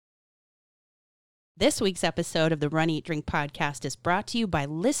This week's episode of the Run, Eat, Drink podcast is brought to you by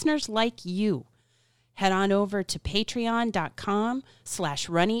listeners like you. Head on over to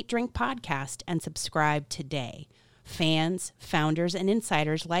patreon.com/runeatdrinkpodcast and subscribe today. Fans, founders, and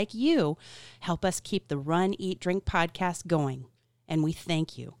insiders like you help us keep the Run, Eat, Drink podcast going, and we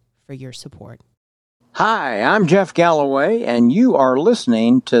thank you for your support. Hi, I'm Jeff Galloway, and you are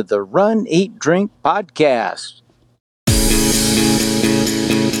listening to the Run, Eat, Drink podcast.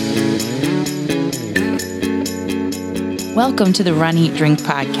 Welcome to the Run, Eat, Drink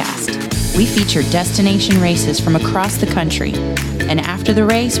podcast. We feature destination races from across the country. And after the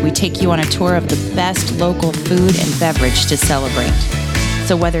race, we take you on a tour of the best local food and beverage to celebrate.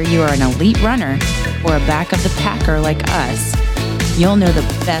 So whether you are an elite runner or a back of the packer like us, you'll know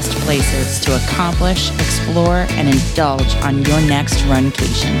the best places to accomplish, explore, and indulge on your next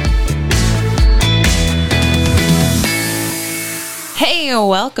runcation. Hey,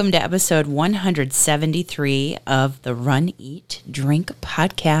 welcome to episode 173 of the Run, Eat, Drink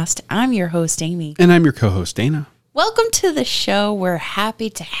podcast. I'm your host, Amy. And I'm your co-host, Dana. Welcome to the show. We're happy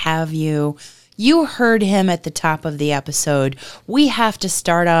to have you. You heard him at the top of the episode. We have to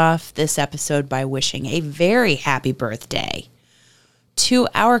start off this episode by wishing a very happy birthday to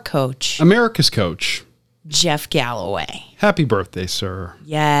our coach, America's coach, Jeff Galloway. Happy birthday, sir.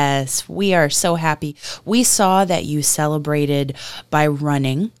 Yes, we are so happy. We saw that you celebrated by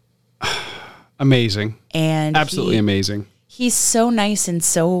running. Amazing. And absolutely amazing. He's so nice and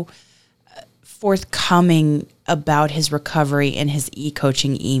so forthcoming about his recovery in his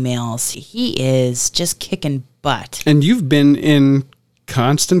e-coaching emails. He is just kicking butt. And you've been in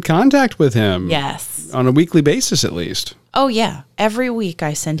constant contact with him. Yes. On a weekly basis, at least. Oh, yeah. Every week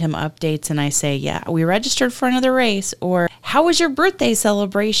I send him updates and I say, yeah, we registered for another race. Or, how was your birthday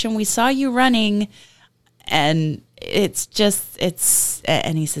celebration? We saw you running. And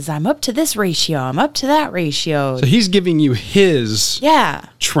and he says, I'm up to this ratio. I'm up to that ratio. So he's giving you his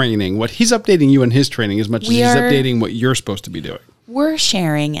training. What he's updating you on his training as much as he's updating what you're supposed to be doing. We're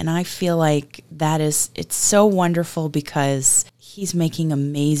sharing, and I feel like it's so wonderful because he's making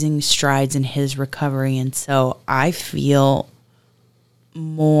amazing strides in his recovery, and so I feel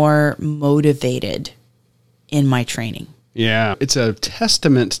more motivated in my training. Yeah, it's a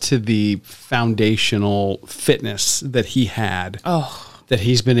testament to the foundational fitness that he had. That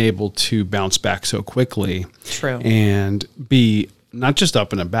he's been able to bounce back so quickly. True. And be not just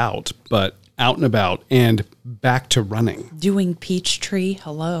up and about, but out and about and back to running. Doing Peachtree,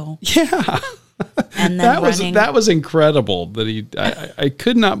 hello. Yeah. And then that was incredible that I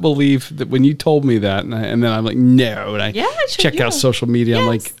could not believe that when you told me that and then I'm like, no. And I check out social media. Yes. I'm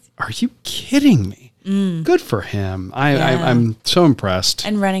like, are you kidding me? Good for him. I'm so impressed.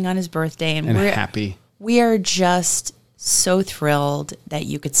 And running on his birthday. And we're happy. We are just so thrilled that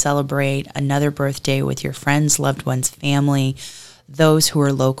you could celebrate another birthday with your friends, loved ones, family, those who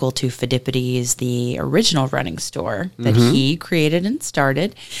are local to Phidippides, the original running store that he created and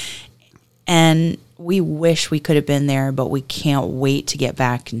started. And we wish we could have been there, but we can't wait to get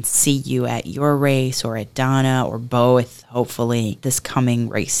back and see you at your race or at Donna or both, hopefully, this coming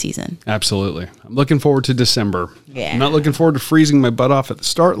race season. Absolutely. I'm looking forward to December. Yeah. I'm not looking forward to freezing my butt off at the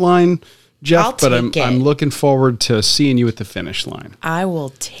start line, Jeff, but I'm looking forward to seeing you at the finish line. I will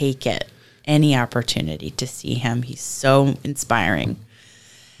take it. Any opportunity to see him. He's so inspiring.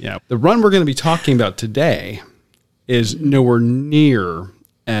 Yeah. The run we're going to be talking about today is nowhere near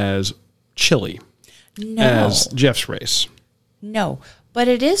as chilly as Jeff's race. No, but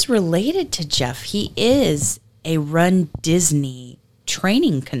it is related to Jeff. He is a RunDisney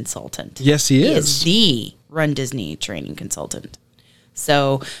training consultant. Yes, he is. He is the RunDisney training consultant.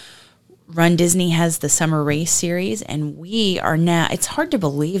 So RunDisney has the summer race series, and we are now, it's hard to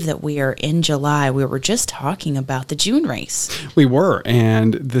believe that we are in July. We were just talking about the June race. We were,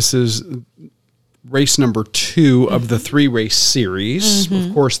 and this is race number 2 of the 3-race series.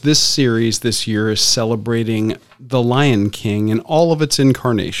 Of course, this series this year is celebrating the Lion King in all of its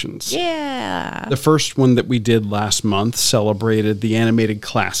incarnations. Yeah. The first one that we did last month celebrated the animated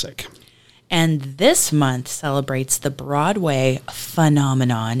classic. And this month celebrates the Broadway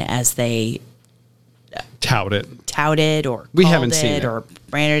phenomenon, as they touted or we haven't seen it or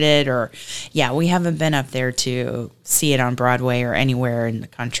branded it, or we haven't been up there to see it on Broadway or anywhere in the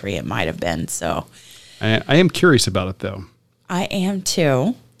country. It might have been. So I am curious about it, though. I am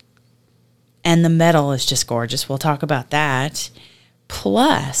too. And the medal is just gorgeous. We'll talk about that.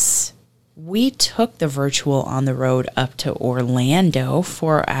 Plus, we took the virtual on the road up to Orlando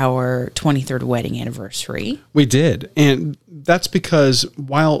for our 23rd wedding anniversary. We did. And that's because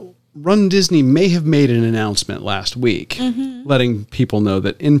while RunDisney may have made an announcement last week letting people know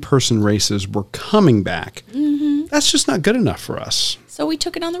that in-person races were coming back. That's just not good enough for us. So we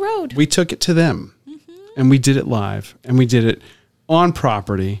took it on the road. We took it to them, and we did it live, and we did it on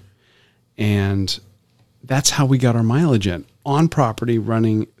property, and that's how we got our mileage in. On property,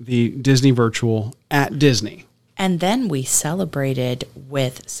 running the Disney Virtual at Disney. And then we celebrated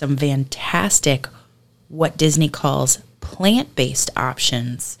with some fantastic, what Disney calls plant-based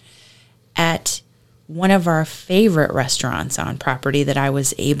options at one of our favorite restaurants on property that I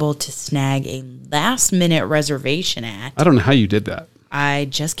was able to snag a last-minute reservation at. I don't know how you did that. I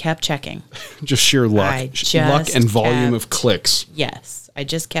just kept checking. Just sheer luck. Luck and volume of clicks. Yes. I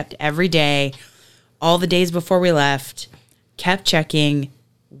just kept every day, all the days before we left, kept checking.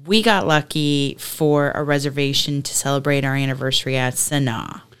 We got lucky for a reservation to celebrate our anniversary at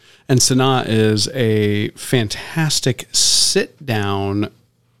Sanaa. And Sanaa is a fantastic sit-down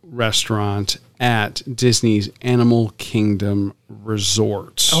restaurant at Disney's Animal Kingdom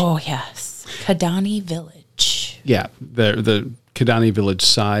Resort. Oh, yes. Kidani Village. Yeah, the Kidani Village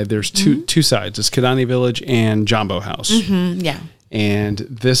side. There's two sides. It's Kidani Village and Jambo House. Yeah. And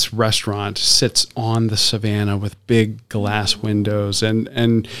this restaurant sits on the savannah with big glass windows.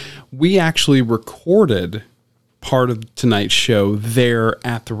 And we actually recorded part of tonight's show there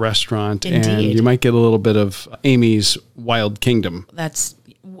at the restaurant. Indeed. And you might get a little bit of Amy's Wild Kingdom.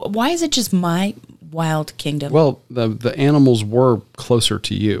 Why is it just my Wild Kingdom? Well, the animals were closer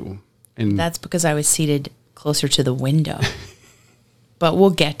to you. And that's because I was seated closer to the window. But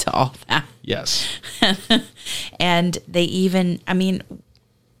we'll get to all that. Yes. And they even,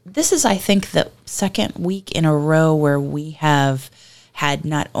 this is, I think, the second week in a row where we have had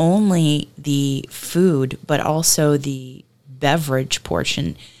not only the food, but also the beverage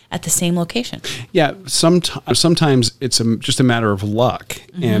portion at the same location. Yeah, sometimes it's just a matter of luck.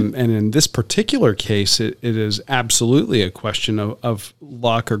 And in this particular case, it is absolutely a question of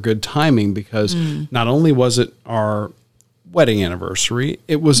luck or good timing, because not only was it our wedding anniversary,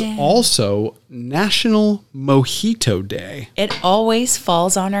 it was also National Mojito Day. It always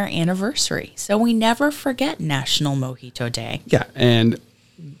falls on our anniversary, so we never forget National Mojito Day. Yeah, and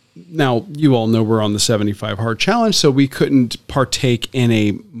now you all know we're on the 75 Hard Challenge, so we couldn't partake in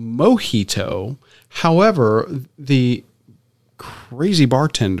a mojito. However, the crazy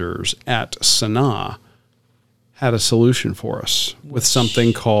bartenders at Sanaa had a solution for us with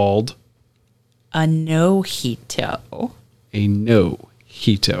something called a no-hito. A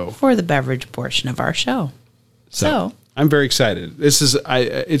no-hito. For the beverage portion of our show. So I'm very excited.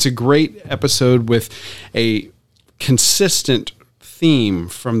 It's a great episode with a consistent theme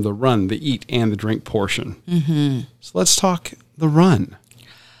from the run, the eat and the drink portion. So let's talk the run.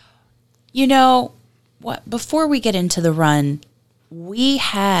 You know what? Before we get into the run, we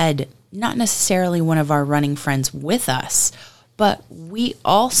had not necessarily one of our running friends with us, but we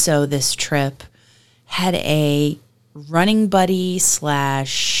also this trip had a running buddy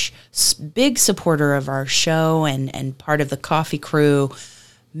 / big supporter of our show and part of the coffee crew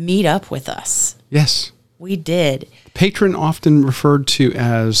meet up with us. Yes. We did. Patron often referred to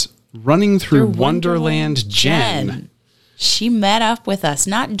as Running Through Wonderland Jen. She met up with us,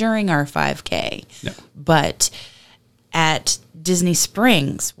 not during our 5K, but at Disney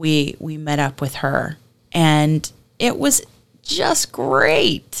Springs, we met up with her, and it was just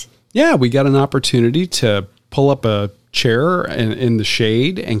great. Yeah, we got an opportunity to pull up a chair in the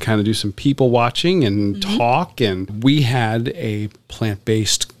shade and kind of do some people watching and talk. And we had a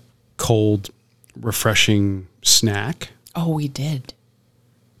plant-based, cold, refreshing snack. Oh, we did.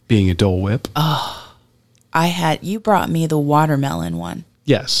 Being a Dole Whip. Oh, you brought me the watermelon one.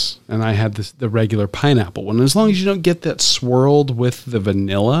 Yes, and I had the regular pineapple one. As long as you don't get that swirled with the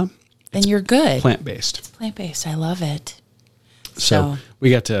vanilla, then you're good. Plant-based. Plant-based. I love it. So we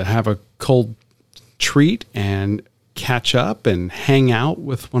got to have a cold treat and catch up and hang out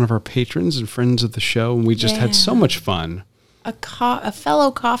with one of our patrons and friends of the show, and we just had so much fun. A fellow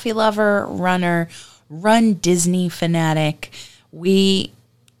coffee lover, runner, RunDisney fanatic. We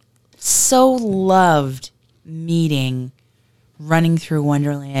so loved meeting Running Through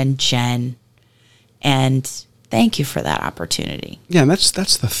Wonderland Jen, and thank you for that opportunity. Yeah, and that's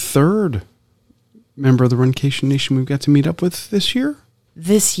the third member of the Runcation Nation we've got to meet up with this year.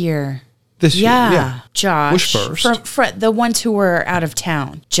 This year, Josh. Which first? From the ones who were out of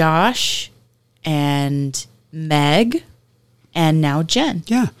town. Josh and Meg and now Jen.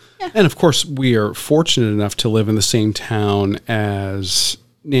 Yeah. And of course, we are fortunate enough to live in the same town as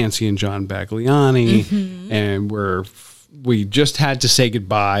Nancy and John Bagliani, and we're we just had to say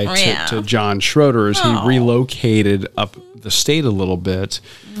goodbye Yeah. to John Schroeder as he relocated up the state a little bit.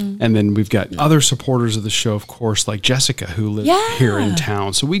 And then we've got other supporters of the show, of course, like Jessica, who lives here in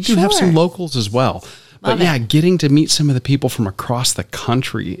town. So we do have some locals as well. But getting to meet some of the people from across the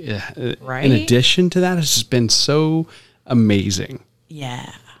country, in addition to that, has just been so amazing.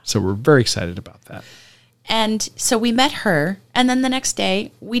 Yeah. So we're very excited about that. And so we met her, and then the next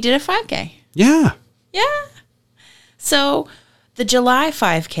day we did a 5K. Yeah. Yeah. So the July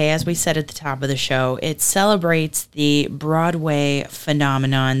 5K, as we said at the top of the show, it celebrates the Broadway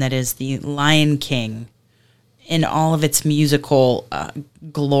phenomenon that is the Lion King in all of its musical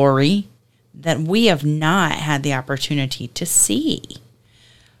glory that we have not had the opportunity to see.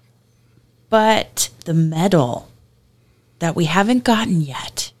 But the medal that we haven't gotten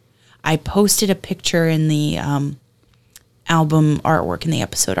yet, I posted a picture in the album artwork, in the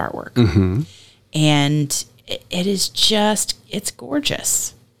episode artwork. Mm-hmm. And it is just, it's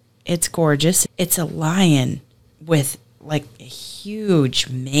gorgeous. It's gorgeous. It's a lion with like a huge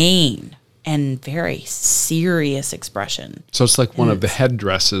mane and very serious expression. So it's like one of the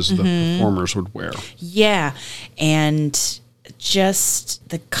headdresses the performers would wear. Yeah. And just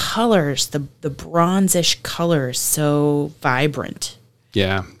the colors, the bronzish colors, so vibrant.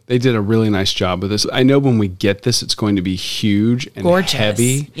 Yeah, they did a really nice job with this. I know when we get this, it's going to be huge and gorgeous.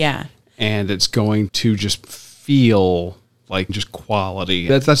 Heavy. Yeah. And it's going to just feel like just quality.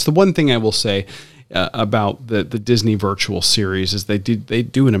 That's the one thing I will say about the Disney virtual series is they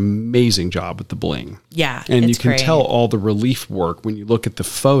do an amazing job with the bling. Yeah, and you can tell all the relief work when you look at the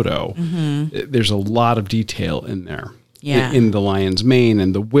photo. Mm-hmm. There's a lot of detail in there. Yeah. In the lion's mane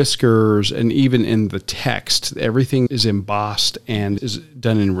and the whiskers and even in the text, everything is embossed and is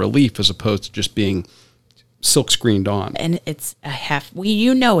done in relief as opposed to just being silk screened on. And it's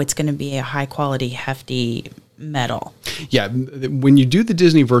it's going to be a high quality, hefty medal. Yeah. When you do the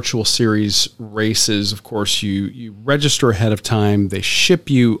Disney virtual series races, of course, you register ahead of time. They ship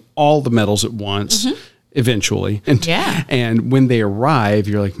you all the medals at once. Mm-hmm. Eventually. And when they arrive,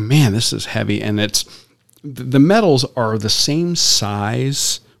 you're like, man, this is heavy. And the medals are the same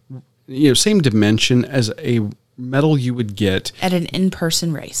size, same dimension as a medal you would get at an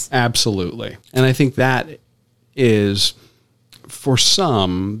in-person race. Absolutely. And I think that is, for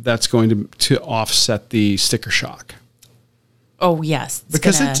some, that's going to offset the sticker shock. Oh, yes.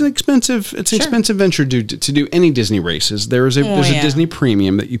 It's an expensive venture to do any Disney races. There's a Disney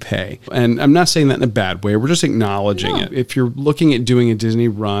premium that you pay. And I'm not saying that in a bad way. We're just acknowledging it. If you're looking at doing a Disney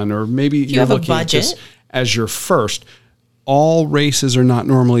run, or maybe you're looking at this as your first, all races are not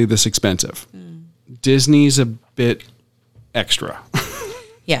normally this expensive. Disney's a bit extra.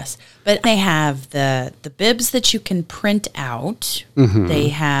 Yes, but they have the bibs that you can print out. Mm-hmm. They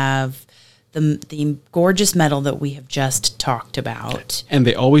have the gorgeous medal that we have just talked about. And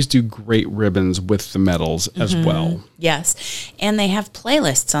they always do great ribbons with the medals as well. Yes, and they have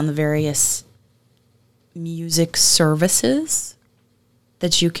playlists on the various music services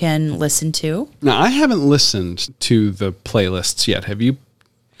that you can listen to. Now, I haven't listened to the playlists yet. Have you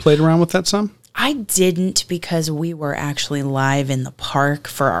played around with that some? I didn't, because we were actually live in the park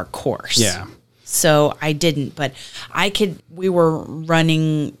for our course. Yeah. So I didn't, but we were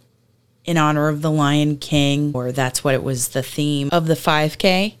running in honor of the Lion King, or that's what it was, the theme of the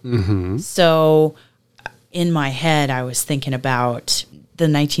 5K. Mm-hmm. So in my head, I was thinking about the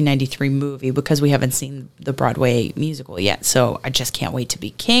 1993 movie, because we haven't seen the Broadway musical yet. So I just can't wait to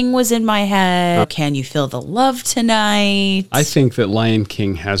be king was in my head. Can you feel the love tonight? I think that Lion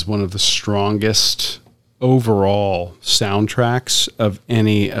King has one of the strongest overall soundtracks of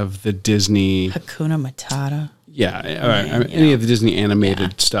any of the Disney. Hakuna Matata. Yeah, any of the Disney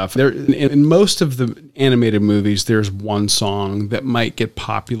animated stuff. There, in most of the animated movies, there's one song that might get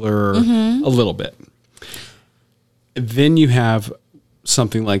popular a little bit. Then you have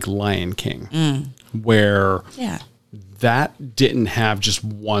something like Lion King, where that didn't have just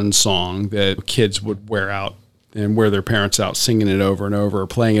one song that kids would wear out and wear their parents out singing it over and over, or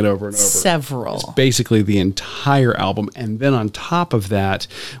playing it over and over. Several. It's basically the entire album. And then on top of that,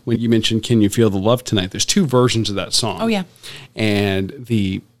 when you mentioned Can You Feel the Love Tonight, there's two versions of that song. Oh, yeah. And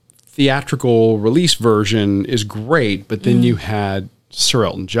the theatrical release version is great, but then you had Sir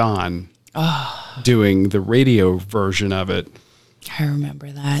Elton John doing the radio version of it. I remember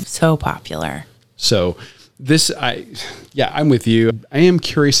that. So popular. So I'm with you. I am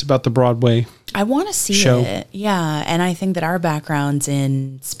curious about the Broadway. I want to see show. it. Yeah. And I think that our backgrounds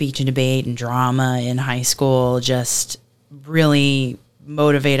in speech and debate and drama in high school just really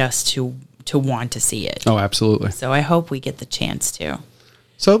motivate us to want to see it. Oh, absolutely. So I hope we get the chance to.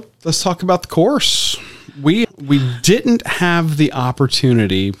 So let's talk about the course. We didn't have the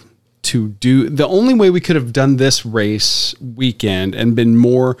opportunity to do, the only way we could have done this race weekend and been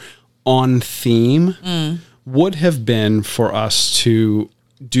more on theme would have been for us to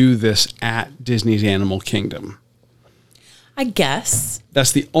do this at Disney's Animal Kingdom. I guess.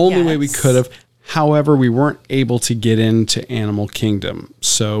 That's the only way we could have. However, we weren't able to get into Animal Kingdom.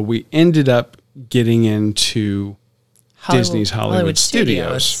 So we ended up getting into Disney's Hollywood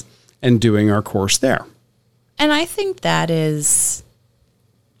Studios and doing our course there. And I think that is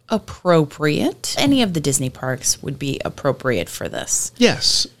appropriate. Any of the Disney parks would be appropriate for this.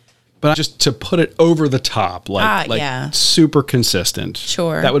 Yes. But just to put it over the top, like super consistent.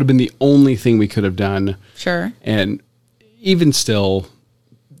 Sure. That would have been the only thing we could have done. Sure. And even still,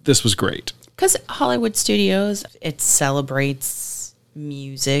 this was great. Because Hollywood Studios, it celebrates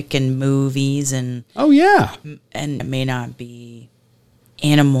music and movies and... Oh, yeah. And it may not be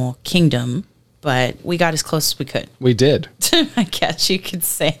Animal Kingdom, but we got as close as we could. We did. I guess you could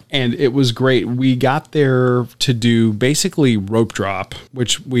say. And it was great. We got there to do basically rope drop,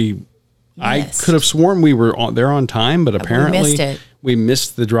 which I could have sworn we were there on time, but apparently we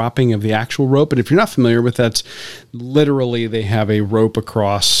missed the dropping of the actual rope. And if you're not familiar with that, literally they have a rope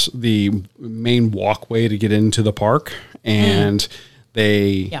across the main walkway to get into the park, and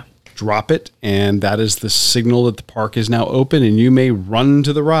they drop it, and that is the signal that the park is now open and you may run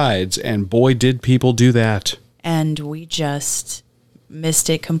to the rides. And boy, did people do that. And we just missed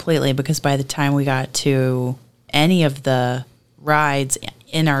it completely, because by the time we got to any of the rides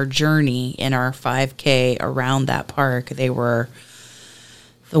in our journey, in our 5K around that park,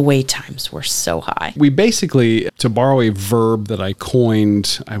 the wait times were so high. We basically, to borrow a verb that I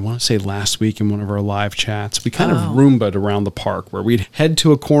coined, I want to say last week in one of our live chats, we kind of Roomba'd around the park, where we'd head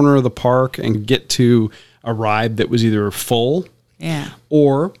to a corner of the park and get to a ride that was either full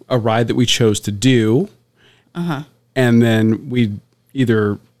or a ride that we chose to do. And then we'd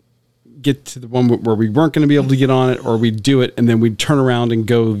either get to the one where we weren't going to be able to get on it, or we'd do it and then we'd turn around and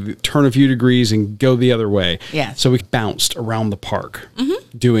turn a few degrees and go the other way. Yeah. So we bounced around the park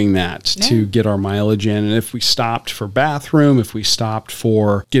doing that to get our mileage in. And if we stopped for bathroom, if we stopped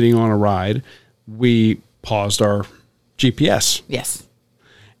for getting on a ride, we paused our GPS. Yes.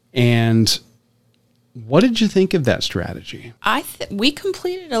 And what did you think of that strategy? We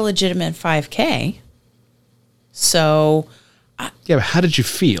completed a legitimate 5K. So... yeah, but how did you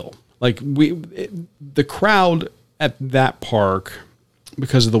feel? Like the crowd at that park,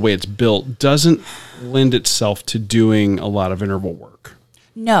 because of the way it's built, doesn't lend itself to doing a lot of interval work.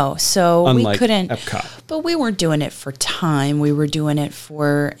 No, so unlike we couldn't. Epcot. But we weren't doing it for time. We were doing it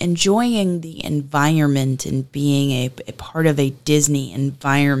for enjoying the environment and being a part of a Disney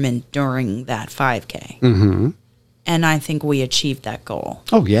environment during that 5K. Mm-hmm. And I think we achieved that goal.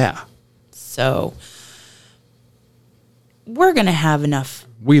 Oh, yeah. So we're going to have enough.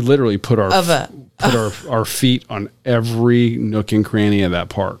 We literally put our feet on every nook and cranny of that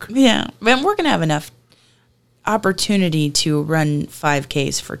park. Yeah, and we're going to have enough opportunity to run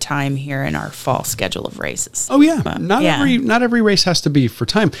 5Ks for time here in our fall schedule of races. Oh yeah, not every race has to be for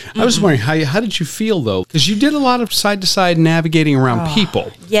time. I was wondering how did you feel though? Because you did a lot of side to side navigating around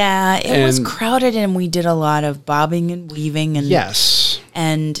people. Yeah, it was crowded, and we did a lot of bobbing and weaving, and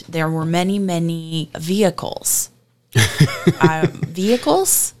and there were many vehicles.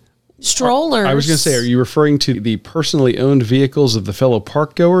 Strollers. I was going to say, are you referring to the personally owned vehicles of the fellow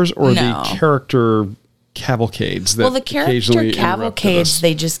park goers, or the character cavalcades that the character cavalcades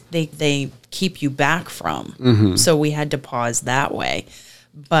they keep you back from. So we had to pause that way.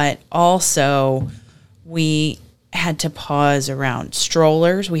 But also we had to pause around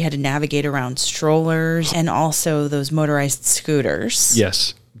strollers. We had to navigate around strollers, and also those motorized scooters.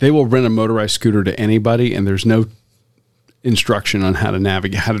 Yes. They will rent a motorized scooter to anybody, and there's no instruction on how to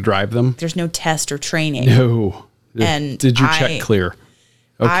navigate, how to drive them. There's no test or training. No. And did you check clear?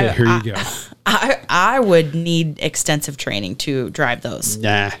 Okay, here you go. I would need extensive training to drive those.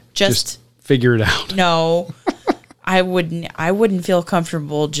 Nah, just figure it out. No, I wouldn't feel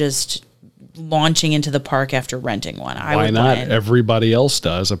comfortable just launching into the park after renting one. Why not? Everybody else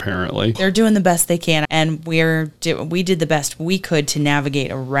does, apparently. They're doing the best they can, and we did the best we could to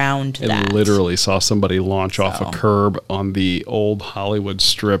navigate around that. I literally saw somebody launch off a curb on the old Hollywood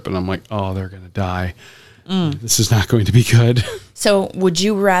Strip, and I'm like, oh, they're going to die. This is not going to be good. So would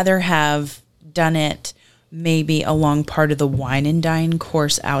you rather have done it maybe along part of the wine and dine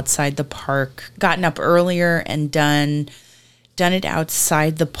course outside the park, gotten up earlier and done it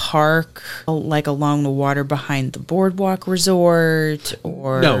outside the park, like along the water behind the Boardwalk Resort?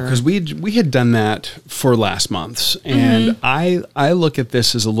 Or no, because we had done that for last month's, and I look at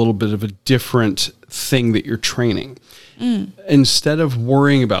this as a little bit of a different thing that you're training. Instead of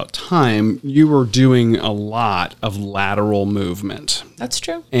worrying about time, you were doing a lot of lateral movement. That's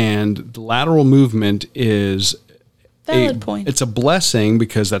true. And the lateral movement is valid point. It's a blessing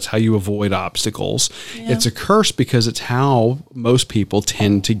because that's how you avoid obstacles. Yeah. It's a curse because it's how most people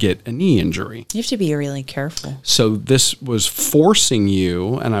tend to get a knee injury. You have to be really careful. So this was forcing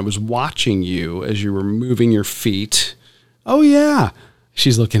you, and I was watching you as you were moving your feet. Oh, yeah.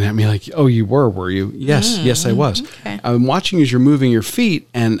 She's looking at me like, oh, you were you? Yes, I was. Okay. I'm watching you as you're moving your feet,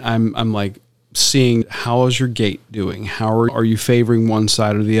 and I'm like seeing, how is your gait doing? How are you favoring one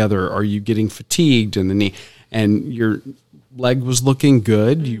side or the other? Are you getting fatigued in the knee? And your leg was looking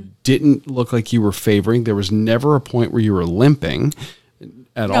good. You didn't look like you were favoring. There was never a point where you were limping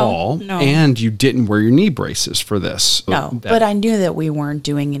at all. No. And you didn't wear your knee braces for this. No, but I knew that we weren't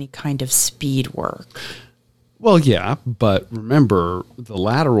doing any kind of speed work. Well, yeah, but remember, the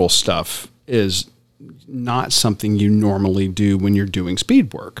lateral stuff is not something you normally do when you're doing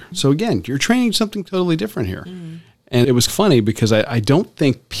speed work. So again, you're training something totally different here. And it was funny because I don't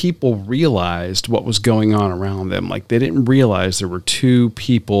think people realized what was going on around them. Like, they didn't realize there were two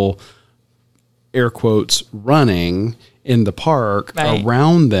people, air quotes, running in the park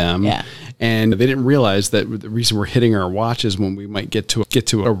around them. Yeah. And they didn't realize that the reason we're hitting our watches when we might get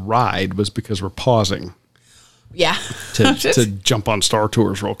to a ride was because we're pausing. Yeah. to jump on Star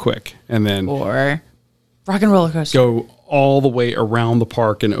Tours real quick. And then or Rock and Roller Coaster. Go all the way around the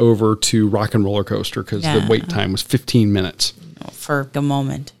park and over to Rock and Roller Coaster because the wait time was 15 minutes. For a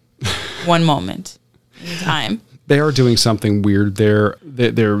moment. One moment in time. They are doing something weird there.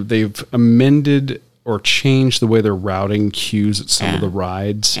 They've amended or changed the way they're routing queues at some of the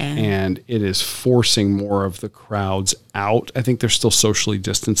rides, and it is forcing more of the crowds out. I think they're still socially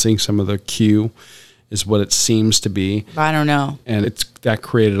distancing some of the queue, is what it seems to be. I don't know. And that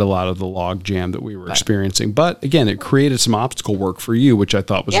created a lot of the log jam that we were experiencing. But again, it created some obstacle work for you, which I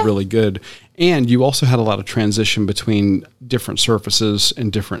thought was really good. And you also had a lot of transition between different surfaces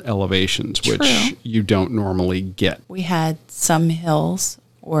and different elevations, which you don't normally get. We had some hills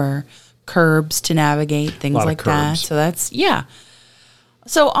or curbs to navigate, things like that. So that's,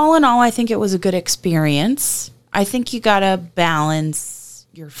 So all in all, I think it was a good experience. I think you got to balance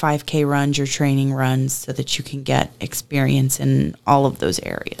your 5K runs, your training runs, so that you can get experience in all of those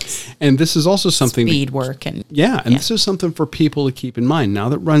areas. And this is also something speed work and this is something for people to keep in mind now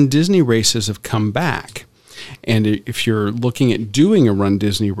that RunDisney races have come back. And if you're looking at doing a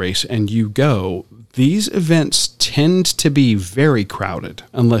RunDisney race and you go, these events tend to be very crowded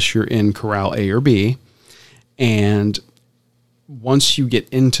unless you're in Corral A or B. And once you get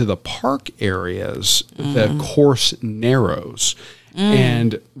into the park areas, the course narrows.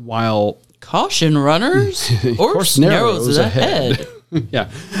 And while caution runners, course narrows ahead.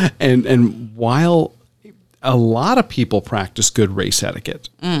 And while a lot of people practice good race etiquette,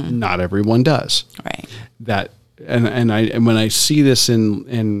 not everyone does. Right. And when I see this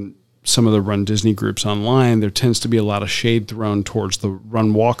in some of the RunDisney groups online, there tends to be a lot of shade thrown towards the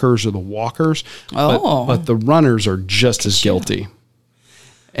run walkers or the walkers. But the runners are just as guilty.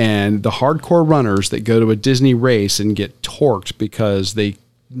 And the hardcore runners that go to a Disney race and get torqued because they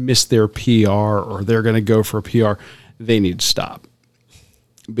missed their PR or they're going to go for a PR, they need to stop.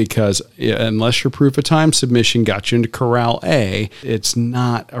 Because unless your proof of time submission got you into Corral A, it's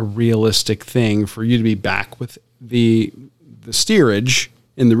not a realistic thing for you to be back with the steerage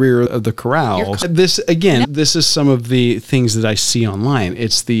in the rear of the corral. This is some of the things that I see online.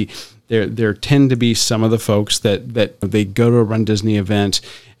 It's there tend to be some of the folks that they go to a RunDisney event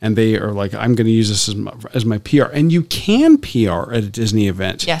and they are like, I'm going to use this as my PR. And you can PR at a Disney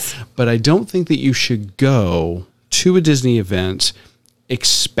event. Yes. But I don't think that you should go to a Disney event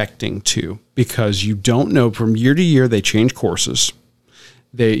expecting to, because you don't know, from year to year they change courses.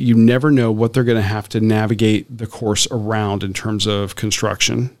 You never know what they're going to have to navigate the course around in terms of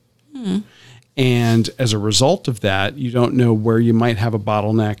construction. And as a result of that, you don't know where you might have a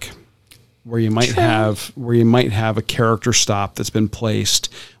bottleneck, where you might have a character stop that's been placed,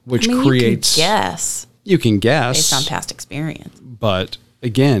 which creates. You can guess based on past experience. But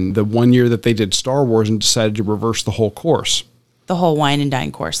again, the one year that they did Star Wars and decided to reverse the whole course. The whole wine and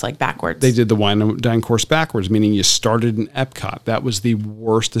dine course, like backwards. They did the wine and dine course backwards, meaning you started in Epcot. That was the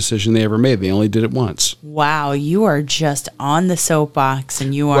worst decision they ever made. They only did it once. Wow, you are just on the soapbox,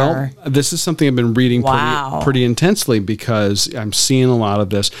 and you are. Well, this is something I've been reading pretty intensely, because I'm seeing a lot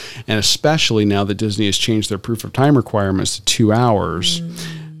of this, and especially now that Disney has changed their proof of time requirements to 2 hours.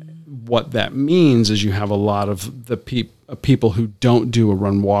 What that means is you have a lot of the people who don't do a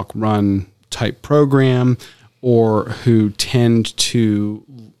run, walk, run type program, or who tend to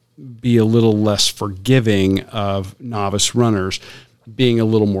be a little less forgiving of novice runners being a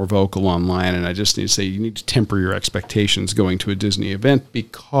little more vocal online. And I just need to say, you need to temper your expectations going to a Disney event,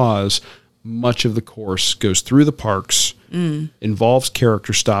 because much of the course goes through the parks, involves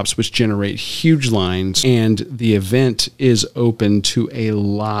character stops, which generate huge lines. And the event is open to a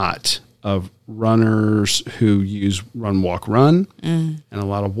lot of runners who use Run, Walk, Run, and a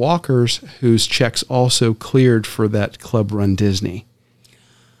lot of walkers whose checks also cleared for that Club RunDisney.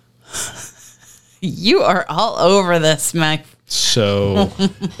 You are all over this, Mac. So,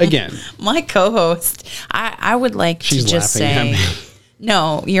 again, my co-host, I would like to just say,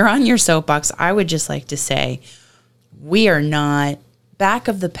 no, you're on your soapbox. I would just like to say, we are not, Back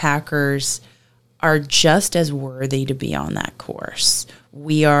of the Packers are just as worthy to be on that course.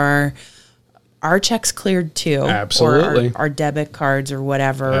 We are, our checks cleared too. Absolutely. Or our debit cards or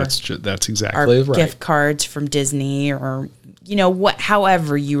whatever. That's exactly our right. Gift cards from Disney, or,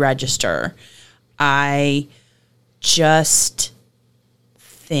 however you register. I just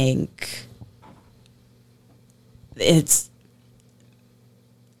think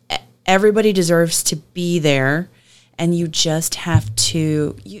everybody deserves to be there, and you just have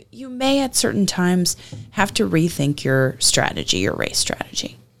to, you may at certain times have to rethink your strategy, your race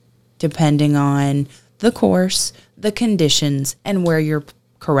strategy, depending on the course, the conditions, and where your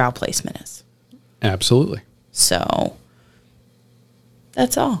corral placement is. Absolutely. So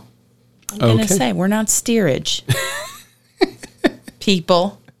that's all I'm going to say. We're not steerage.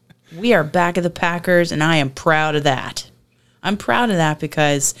 People, we are Back of the Packers, and I am proud of that. I'm proud of that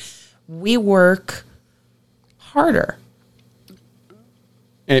because we work harder.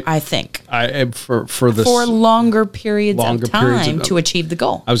 I think for longer periods of time to achieve the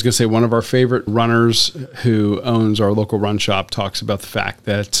goal. I was going to say, one of our favorite runners who owns our local run shop talks about the fact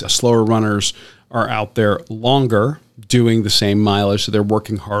that slower runners are out there longer doing the same mileage, so they're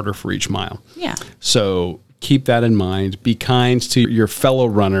working harder for each mile. Yeah. So keep that in mind. Be kind to your fellow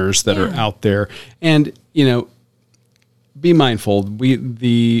runners that are out there, and be mindful.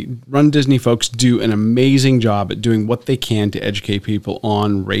 The RunDisney folks do an amazing job at doing what they can to educate people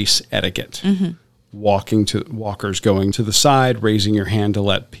on race etiquette. Walkers going to the side, raising your hand to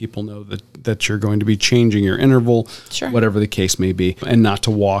let people know that you're going to be changing your interval, whatever the case may be, and not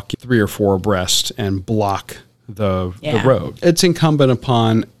to walk 3 or 4 abreast and block the road. It's incumbent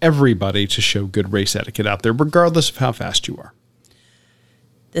upon everybody to show good race etiquette out there, regardless of how fast you are.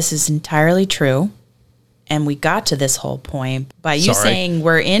 This is entirely true. And we got to this whole point by you saying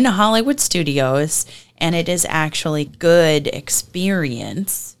we're in Hollywood Studios, and it is actually good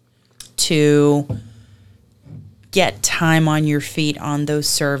experience to get time on your feet on those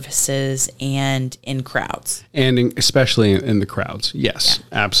services and in crowds. And especially in the crowds. Yes,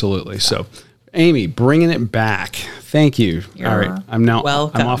 absolutely. So, Amy, bringing it back. Thank you. You're all right. I'm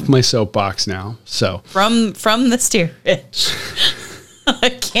off my soapbox now. So from the steerage. I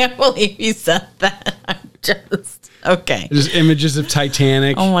can't believe you said that. I'm just okay. Just images of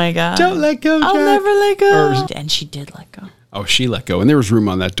Titanic. Oh my God. Don't let go, Jack. I'll never let go. And she did let go. Oh, she let go. And there was room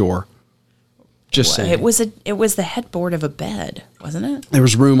on that door. Just saying. It was the headboard of a bed, wasn't it? There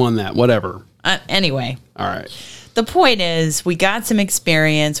was room on that. Whatever. Anyway. All right. The point is, we got some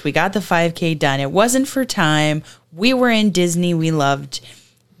experience. We got the 5K done. It wasn't for time. We were in Disney. We loved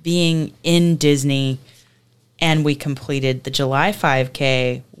being in Disney. And we completed the July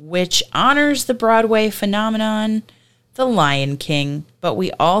 5K, which honors the Broadway phenomenon, The Lion King. But we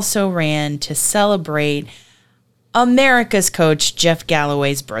also ran to celebrate America's coach, Jeff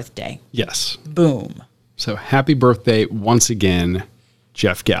Galloway's birthday. Yes. Boom. So happy birthday once again,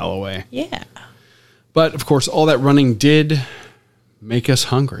 Jeff Galloway. Yeah. But, of course, all that running did make us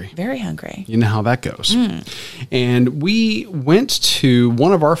hungry. Very hungry. You know how that goes. And we went to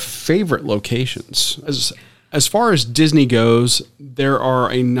one of our favorite locations. As far as Disney goes, there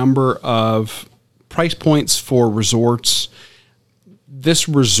are a number of price points for resorts. This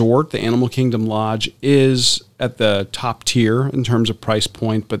resort, the Animal Kingdom Lodge, is at the top tier in terms of price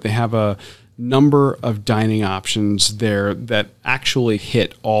point, but they have a number of dining options there that actually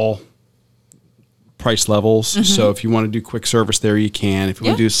hit all price levels. So if you want to do quick service there, you can. If you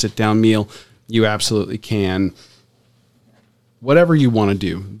want to do a sit-down meal, you absolutely can. Whatever you want to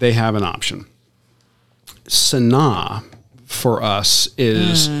do, they have an option. Sanaa, for us,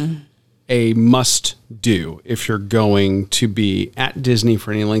 is a must-do if you're going to be at Disney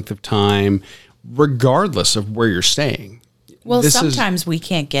for any length of time, regardless of where you're staying. Well, sometimes we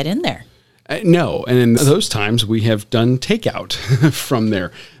can't get in there. No, and in those times, we have done takeout from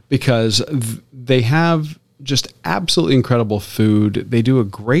there because they have just absolutely incredible food. They do a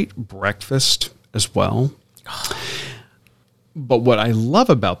great breakfast as well. But what I love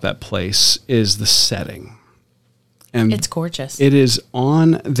about that place is the setting. And it's gorgeous. It is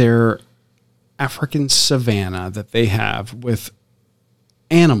on their African savanna that they have with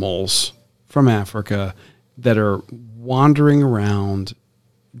animals from Africa that are wandering around,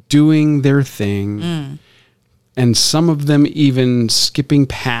 doing their thing. And some of them even skipping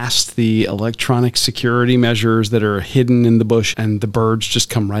past the electronic security measures that are hidden in the bush, and the birds just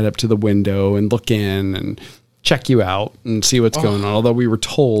come right up to the window and look in and check you out and see what's going on. Although we were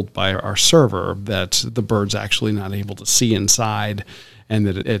told by our server that the bird's actually not able to see inside and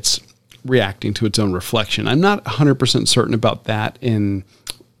that it's reacting to its own reflection. I'm not 100% certain about that when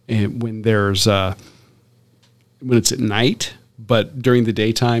there's when it's at night. But during the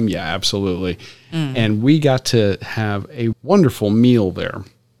daytime, yeah, absolutely. And we got to have a wonderful meal there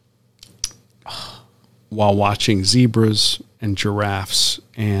while watching zebras and giraffes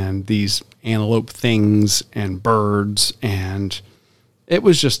and these antelope things and birds. And it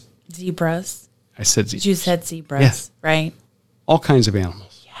was just... Zebras. I said zebras. You said zebras, right? All kinds of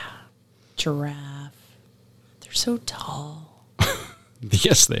animals. Yeah. Giraffe. They're so tall.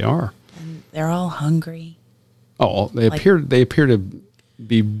 Yes, they are. And they're all hungry. Oh, they appear to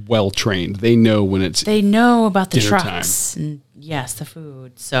be well trained. They know when it's they know about the time. trucks and yes, the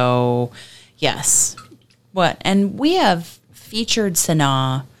food. So yes, and we have featured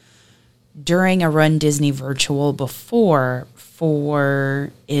Sanaa during a Run Disney virtual before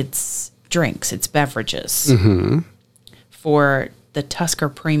for its drinks, its beverages, for the Tusker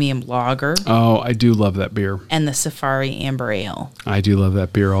Premium Lager. Oh, I do love that beer. And the Safari Amber Ale. I do love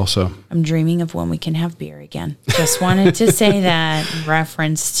that beer also. I'm dreaming of when we can have beer again. Just wanted to say that in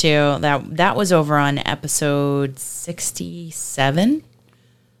reference to that was over on episode 67.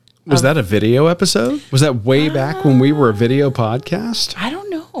 Was that a video episode? Was that way back when we were a video podcast? I don't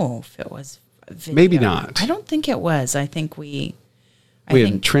know if it was a video. Maybe not. I don't think it was. I think we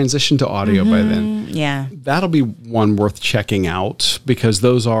had transitioned to audio by then. Yeah. That'll be one worth checking out because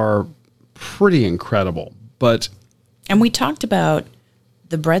those are pretty incredible. And we talked about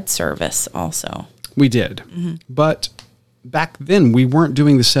the bread service also. We did. But back then we weren't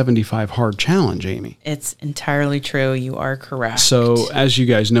doing the 75 hard challenge, Amy. It's entirely true. You are correct. So as you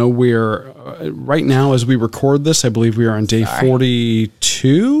guys know, we're right now as we record this, I believe we are on day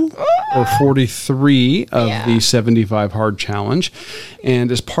 42 or 43 of the 75 hard challenge.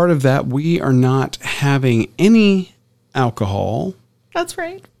 And as part of that, we are not having any alcohol. That's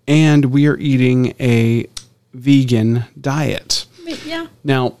right. And we are eating a vegan diet. Yeah.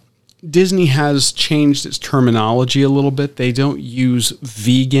 Now, Disney has changed its terminology a little bit. They don't use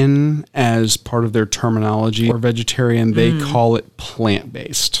vegan as part of their terminology or vegetarian. They call it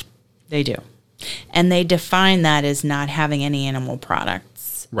plant-based. They do. And they define that as not having any animal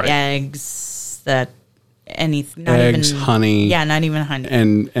products. Right. Eggs, honey. Yeah, not even honey.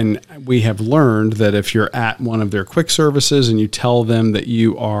 And we have learned that if you're at one of their quick services and you tell them that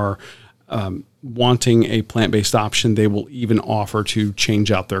you are wanting a plant-based option, they will even offer to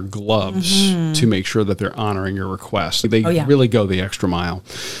change out their gloves to make sure that they're honoring your request. They really go the extra mile.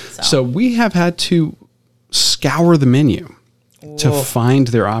 So we have had to scour the menu to find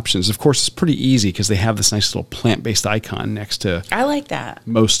their options. Of course, it's pretty easy because they have this nice little plant-based icon next to I like that.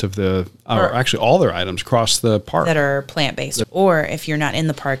 most of the, or actually all their items across the park. That are plant-based. Or if you're not in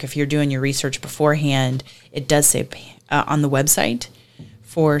the park, if you're doing your research beforehand, it does say on the website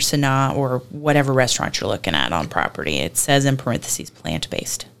for Sanaa or whatever restaurant you're looking at on property, it says in parentheses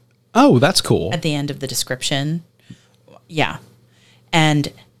plant-based. Oh, that's cool. At the end of the description. Yeah.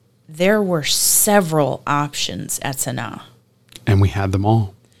 And there were several options at Sanaa. And we had them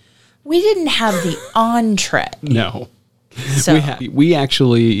all. We didn't have the entree. No. So we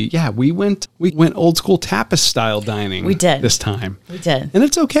actually, we went old school tapas style dining. We did this time. We did, and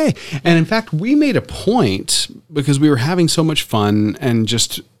it's okay. And in fact, we made a point because we were having so much fun and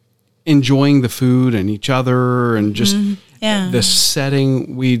just enjoying the food and each other and just the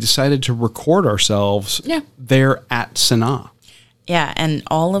setting. We decided to record ourselves there at Sanaa. Yeah, and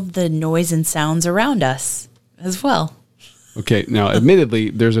all of the noise and sounds around us as well. Okay, now admittedly,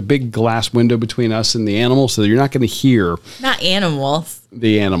 there's a big glass window between us and the animals, so you're not going to hear not animals.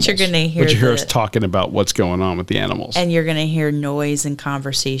 The animals. But you're going to hear but you hear us talking about what's going on with the animals. And you're going to hear noise and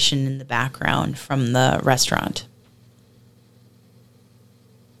conversation in the background from the restaurant.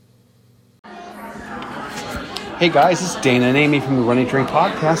 Hey guys, this is Dana and Amy from the Run Eat Drink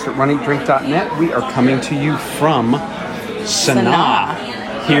podcast at runeatdrink.net. We are coming to you from Sanaa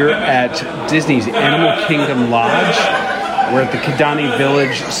here at Disney's Animal Kingdom Lodge. We're at the Kidani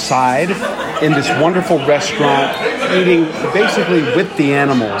Village side in this wonderful restaurant, eating basically with the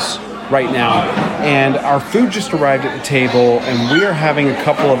animals right now. And our food just arrived at the table, and we are having a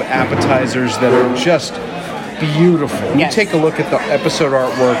couple of appetizers that are just beautiful. When you take a look at the episode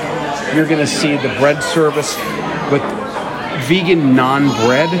artwork, you're going to see the bread service with vegan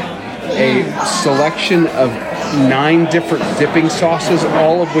non-bread, a selection of 9 different dipping sauces,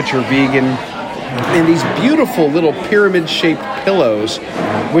 all of which are vegan, and these beautiful little pyramid-shaped pillows,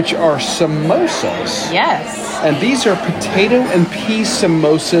 which are samosas. Yes. And these are potato and pea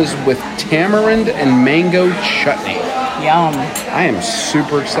samosas with tamarind and mango chutney. Yum. I am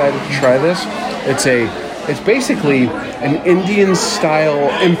super excited to try this. It's basically an Indian-style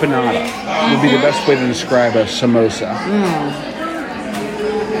empanada. Would be the best way to describe a samosa.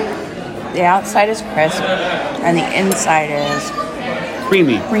 The outside is crisp, and the inside is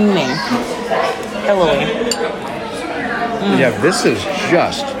Creamy. Pillowy. Yeah, this is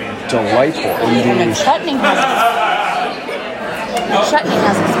just delightful. And the chutney has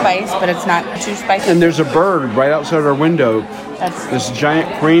a spice, but it's not too spicy. And there's a bird right outside our window. That's this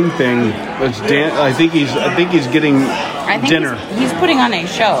giant crane thing. I think he's getting dinner. He's putting on a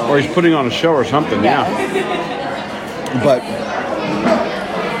show. Or he's putting on a show or something. Yeah. But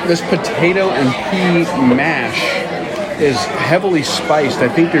this potato and pea mash is heavily spiced. I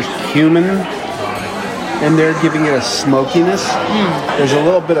think there's cumin in there giving it a smokiness. There's a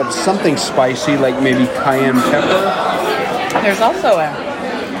little bit of something spicy, like maybe cayenne pepper. There's also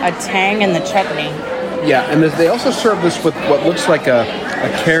a tang in the chutney. Yeah, and they also serve this with what looks like a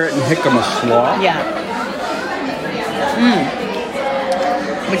carrot and jicama slaw. Yeah.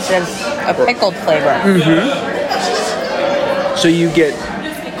 Which is a pickled flavor. So you get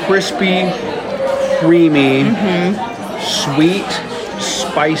crispy, creamy, sweet,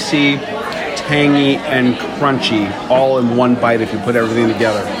 spicy, tangy, and crunchy all in one bite if you put everything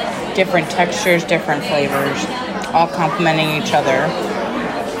together. Different textures, different flavors, all complementing each other.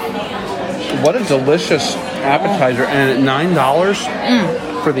 What a delicious appetizer. And at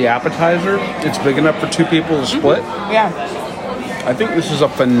 $9 for the appetizer, it's big enough for 2 people to split. Yeah. I think this is a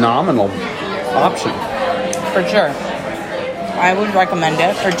phenomenal option. For sure. I would recommend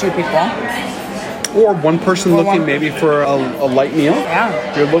it for 2 people. Or one person looking maybe for a light meal. Yeah.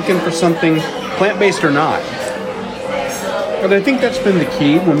 If you're looking for something plant-based or not. But I think that's been the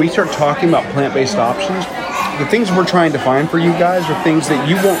key when we start talking about plant-based options. The things we're trying to find for you guys are things that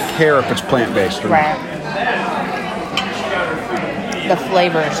you won't care if it's plant-based or not. The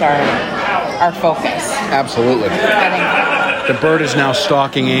flavors are our focus. Absolutely. The bird is now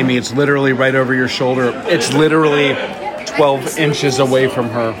stalking Amy. It's literally right over your shoulder. It's literally 12 inches away from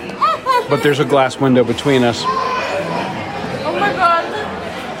her. But there's a glass window between us. Oh my God.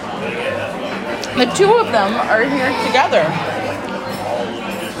 The 2 of them are here together.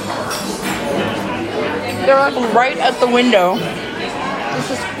 They're like right at the window.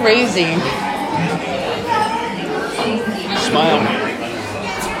 This is crazy. Smile.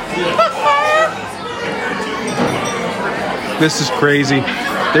 This is crazy.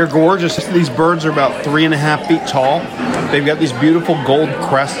 They're gorgeous. These birds are about 3.5 feet tall. They've got these beautiful gold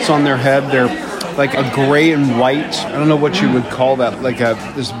crests on their head. They're like a gray and white. I don't know what you would call that. Like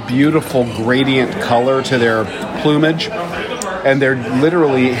this beautiful gradient color to their plumage. And they're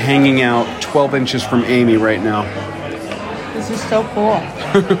literally hanging out 12 inches from Amy right now. This is so cool.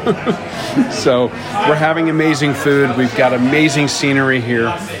 So we're having amazing food. We've got amazing scenery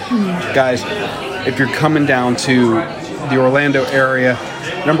here. Guys, if you're coming down to the Orlando area,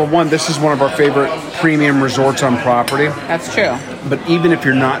 number one, this is one of our favorite premium resorts on property. That's true. But even if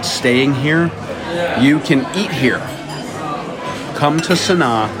you're not staying here, you can eat here. Come to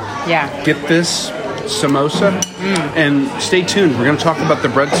Sanaa. Yeah. Get this samosa, and stay tuned. We're going to talk about the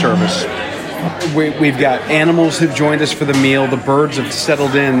bread service. We've got animals who've joined us for the meal. The birds have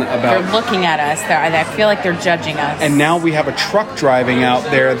settled in about... They're looking at us. I feel like they're judging us. And now we have a truck driving out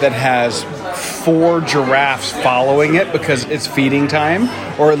there that has 4 giraffes following it because it's feeding time,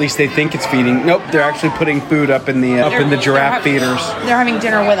 or at least they think it's feeding. Nope, they're actually putting food up in the giraffe feeders. They're having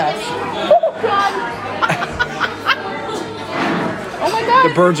dinner with us.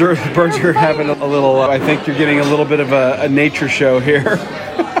 The birds are having a little. I think you're getting a little bit of a nature show here.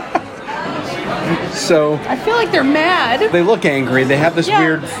 So I feel like they're mad. They look angry. They have this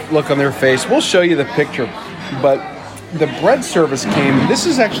weird look on their face. We'll show you the picture, but the bread service came. This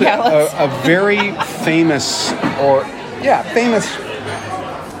is actually a very famous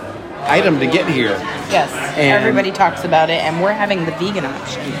item to get here. Yes, and everybody talks about it, and we're having the vegan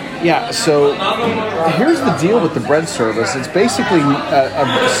option. Yeah, so here's the deal with the bread service. It's basically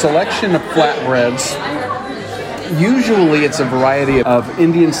a selection of flatbreads Usually it's a variety of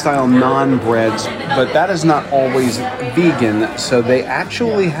Indian-style naan breads, but that is not always vegan. So they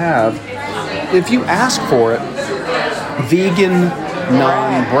actually have, if you ask for it, vegan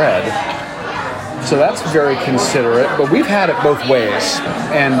naan bread. So that's very considerate, but we've had it both ways,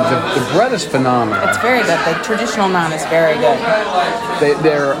 and the bread is phenomenal. It's very good. The traditional naan is very good.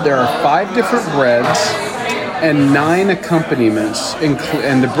 There are 5 different breads and 9 accompaniments,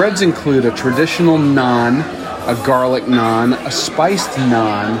 and the breads include a traditional naan, a garlic naan, a spiced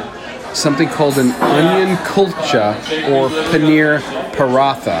naan, something called an onion kulcha or paneer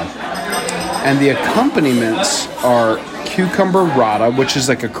paratha, and the accompaniments are cucumber rada, which is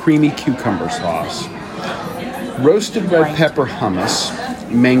like a creamy cucumber sauce, roasted red pepper hummus,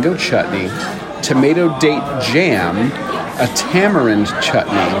 mango chutney, tomato date jam, a tamarind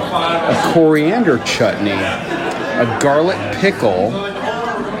chutney, a coriander chutney, a garlic pickle,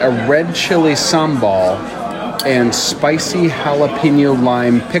 a red chili sambal, and spicy jalapeno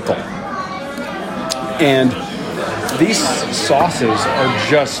lime pickle. And these sauces are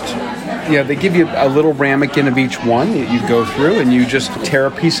just, they give you a little ramekin of each one that you go through, and you just tear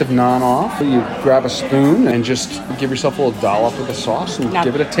a piece of naan off. You grab a spoon and just give yourself a little dollop of the sauce and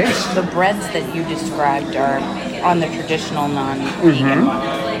give it a taste. The breads that you described are on the traditional naan vegan.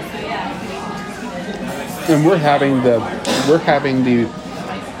 And we're having the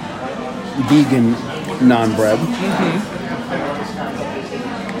vegan naan bread,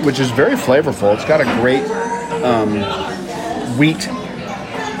 which is very flavorful. It's got a great wheat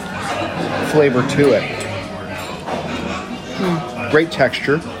flavor to it. Great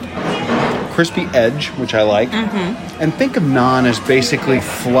texture, crispy edge, which I like. And think of naan as basically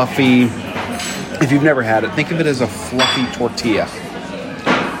fluffy. If you've never had it, think of it as a fluffy tortilla.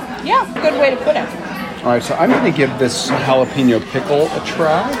 Yeah, good way to put it. All right, so I'm going to give this jalapeno pickle a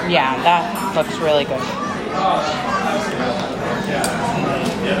try. Yeah, that looks really good.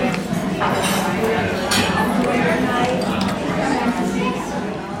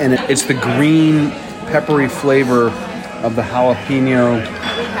 And it's the green, peppery flavor of the jalapeno.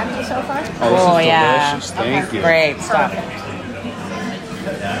 Happy so far? Oh, this is delicious. Thank you. Great stuff.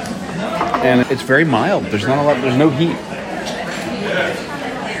 And it's very mild. There's no heat.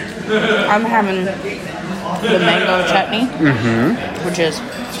 I'm having the mango chutney, which is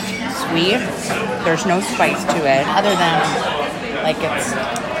sweet. There's no spice to it, other than like it's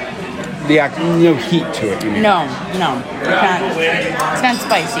no heat to it. You mean? No. It's not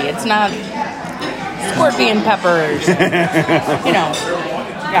spicy. It's not scorpion peppers.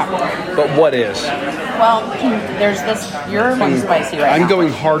 Yeah. But what is? Well, there's this. You're going spicy right now. I'm going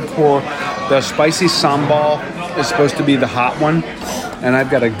hardcore. The spicy sambal is supposed to be the hot one, and I've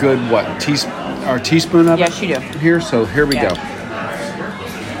got a good teaspoon of it. Yes, you do. Here, so here we go.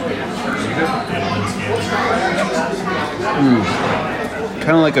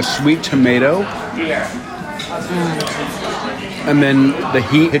 Kind of like a sweet tomato. And then the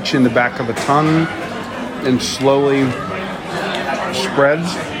heat hits you in the back of the tongue and slowly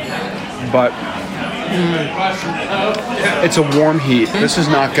spreads. But it's a warm heat. This is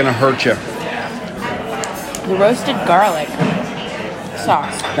not going to hurt you. The roasted garlic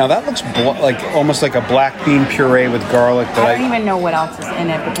sauce. Now that looks almost like a black bean puree with garlic. I don't even know what else is in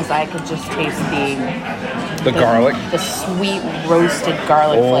it because I could just taste the garlic, the sweet roasted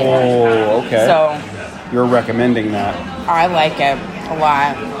garlic flavor. Oh, okay. So you're recommending that? I like it a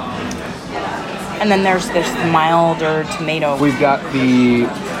lot. And then there's this milder tomato. We've got the.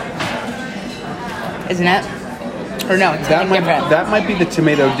 Isn't it? Or no, it's something different. That might be the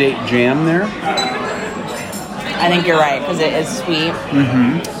tomato date jam there. I think you're right, because it is sweet.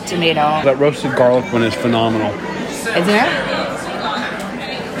 Tomato. That roasted garlic one is phenomenal. Isn't it?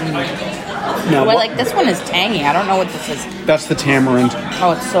 Now, like this one is tangy. I don't know what this is. That's the tamarind.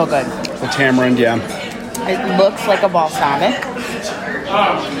 Oh, it's so good. The tamarind, yeah. It looks like a balsamic,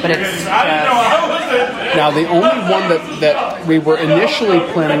 but it's Now, the only one that we were initially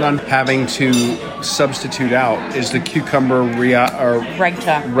planning on having to substitute out is the cucumber raita.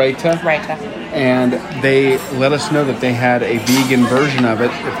 And they let us know that they had a vegan version of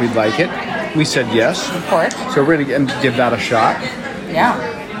it if we'd like it. We said yes. Of course. So we're going to give that a shot. Yeah.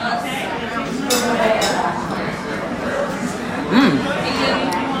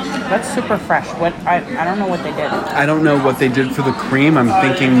 That's super fresh. I don't know what they did. I don't know what they did for the cream. I'm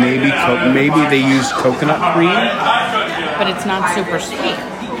thinking maybe they used coconut cream. But it's not super sweet.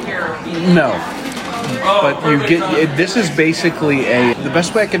 No. But you get this is basically the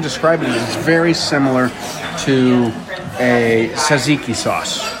best way I can describe it is it's very similar to a tzatziki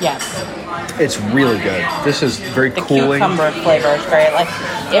sauce. Yes. It's really good. This is very cooling. The cucumber flavor is very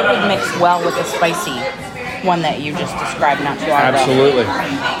it would mix well with the spicy. one that you just described not too long ago. Absolutely.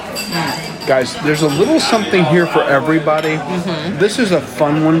 Guys, there's a little something here for everybody. This is a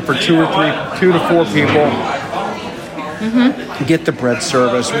fun one for 2 to 4 people. Get the bread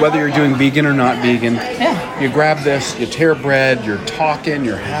service, whether you're doing vegan or not vegan. Yeah. You grab this, you tear bread, you're talking,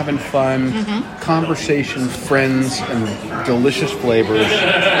 you're having fun, conversation, friends, and delicious flavors.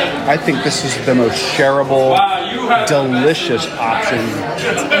 I think this is the most shareable, delicious option.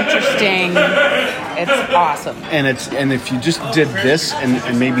 It's interesting. It's awesome. And if you just did this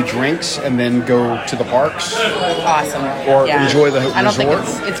and maybe drinks and then go to the parks, awesome. Or enjoy the resort. I don't think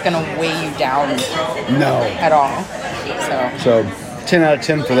it's going to weigh you down. No. At all. So 10 out of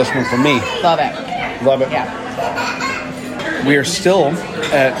 10 for this one for me. Love it. Love it. Yeah. We are still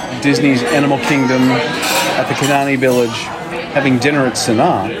at Disney's Animal Kingdom at the Kanani Village having dinner at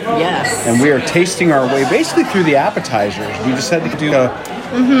Sanaa. Yes. And we are tasting our way basically through the appetizers. We decided to do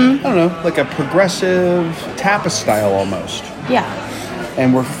I don't know, like a progressive tapas style almost. Yeah.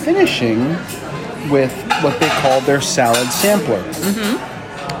 And we're finishing with what they call their salad sampler.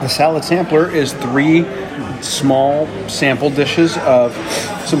 The salad sampler is 3 small sample dishes of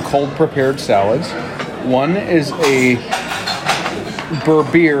some cold prepared salads. One is a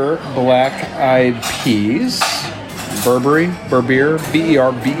Berbere black-eyed peas. Berbere,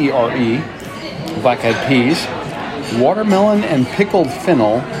 B-E-R-B-E-R-E, black-eyed peas. Watermelon and pickled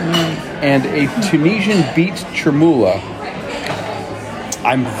fennel, and a Tunisian beet chermoula.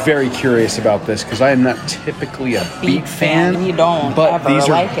 I'm very curious about this because I am not typically a beet fan. You don't but ever these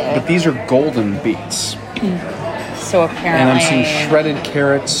are, like it. But these are golden beets. So apparently... And I'm seeing shredded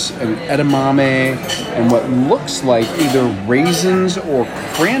carrots and edamame and what looks like either raisins or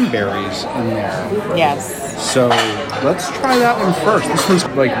cranberries in there. Yes. So let's try that one first. This one's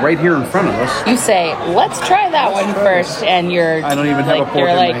like right here in front of us. You say, let's try that one first, and you're... I don't even have a fork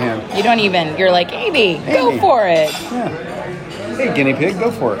in my hand. You don't even... You're like, Amy, go for it. Yeah. Hey, guinea pig,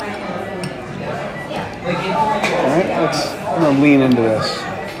 go for it. All right, I'm going to lean into this.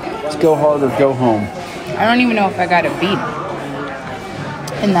 Let's go hard or go home. I don't even know if I got a beet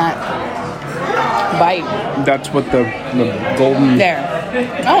in that bite. That's what the golden... There.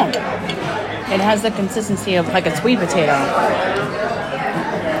 Oh. It has the consistency of like a sweet potato.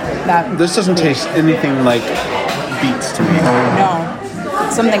 This doesn't taste anything like beets to me. No.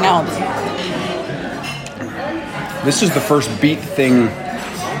 It's something else. This is the first beet thing,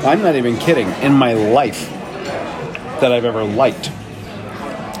 I'm not even kidding, in my life that I've ever liked.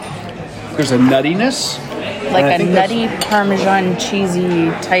 There's a nuttiness. Like a nutty Parmesan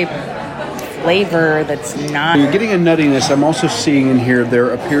cheesy type flavor that's not... You're getting a nuttiness. I'm also seeing in here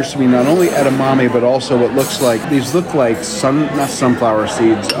there appears to be not only edamame, but also what looks like... These look like not sunflower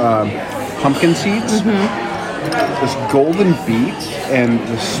seeds, pumpkin seeds. This golden beet and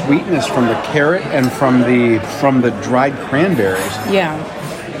the sweetness from the carrot and from the dried cranberries. Yeah.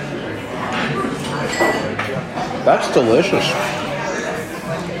 That's delicious.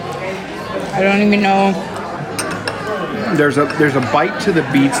 I don't even know... There's a bite to the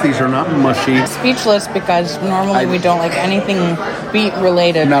beets. These are not mushy. Speechless because normally we don't like anything beet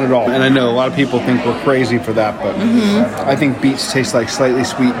related. Not at all. And I know a lot of people think we're crazy for that, but I think beets taste like slightly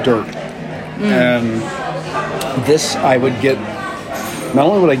sweet dirt. And this I would get, not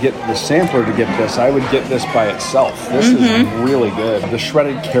only would I get the sampler to get this, I would get this by itself. This is really good. The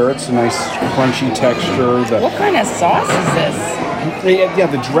shredded carrots, a nice crunchy texture. What kind of sauce is this? Yeah,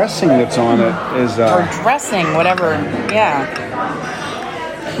 the dressing that's on it is... or dressing, whatever, yeah.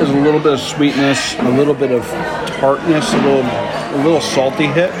 There's a little bit of sweetness, a little bit of tartness, a little salty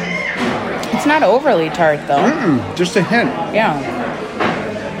hit. It's not overly tart, though. Just a hint. Yeah.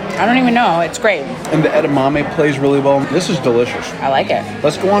 I don't even know. It's great. And the edamame plays really well. This is delicious. I like it.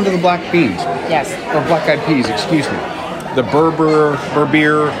 Let's go on to the black beans. Yes. Or black-eyed peas, excuse me. The Berbere.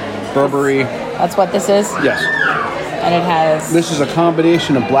 That's what this is? Yes. And it has... This is a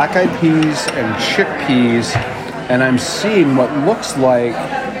combination of black-eyed peas and chickpeas, and I'm seeing what looks like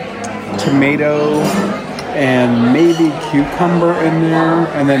tomato and maybe cucumber in there,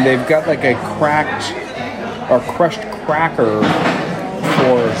 and then they've got like a cracked or crushed cracker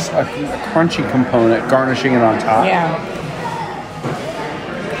for a crunchy component, garnishing it on top. Yeah.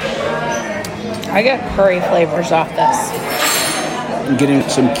 I get curry flavors off this. I'm getting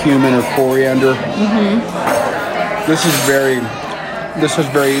some cumin or coriander. This has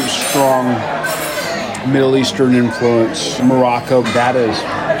very strong Middle Eastern influence. Morocco, that is.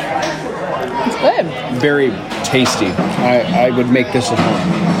 It's good. Very tasty. I would make this at home.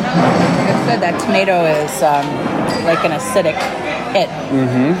 It's good. That tomato is like an acidic hit.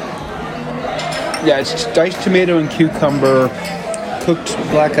 Yeah, it's diced tomato and cucumber, cooked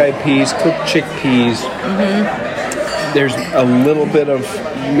black-eyed peas, cooked chickpeas. There's a little bit of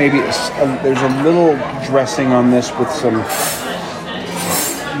there's a little dressing on this with some.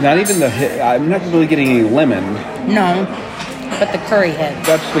 Not even I'm not really getting any lemon. No, but the curry hit.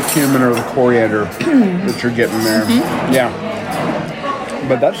 That's the cumin or the coriander that you're getting there. Yeah,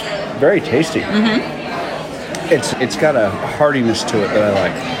 but that's very tasty. It's got a heartiness to it that I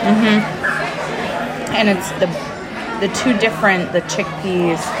like. And it's the two different, the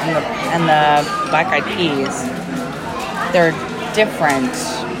chickpeas and the black-eyed peas. They're different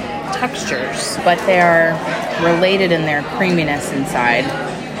textures, but they're related in their creaminess inside.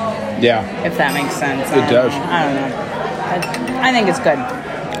 Yeah. If that makes sense. It does. I don't know. I think it's good.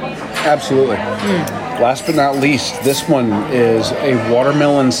 Absolutely. Last but not least, this one is a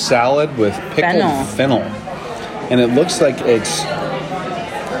watermelon salad with pickled fennel. And it looks like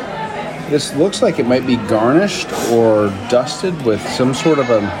this looks like it might be garnished or dusted with some sort of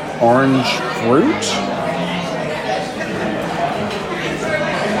an orange fruit.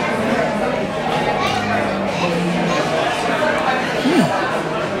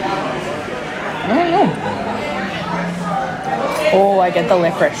 I don't know. Oh, I get the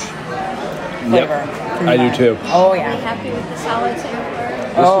licorice flavor. Yep, I do too. Oh, yeah. Are you happy with the salad so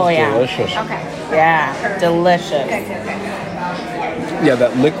far? Oh, yeah. Delicious. Okay. Yeah, delicious. Okay. Yeah,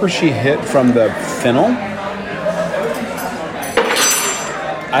 that licoricey hit from the fennel.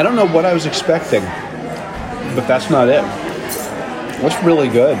 I don't know what I was expecting, but that's not it. It's really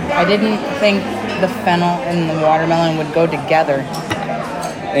good. I didn't think the fennel and the watermelon would go together.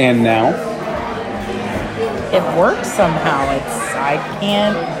 And now? It works somehow. I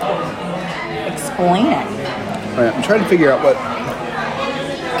can't explain it. All right, I'm trying to figure out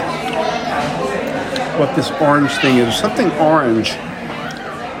what this orange thing is. There's something orange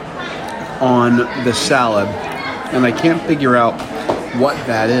on the salad, and I can't figure out what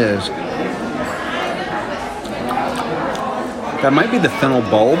that is. That might be the fennel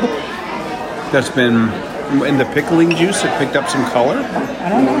bulb that's been in the pickling juice. It picked up some color. I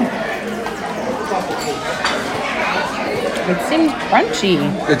don't know. It seems crunchy.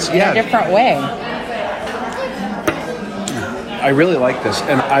 It's in a different way. I really like this,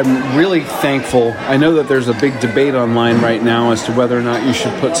 and I'm really thankful. I know that there's a big debate online right now as to whether or not you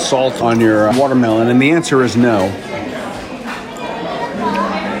should put salt on your watermelon, and the answer is no.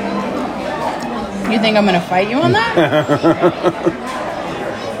 You think I'm going to fight you on that?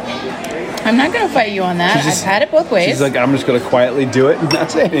 I'm not going to fight you on that. I've had it both ways. She's like, I'm just going to quietly do it and not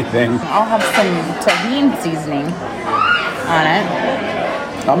say anything. I'll have some tahini seasoning on it.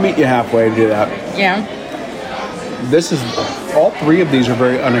 I'll meet you halfway to do that. Yeah. All three of these are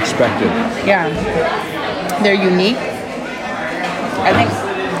very unexpected. Yeah. They're unique. I think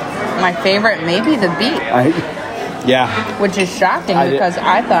my favorite may be the beet. Yeah. Which is shocking because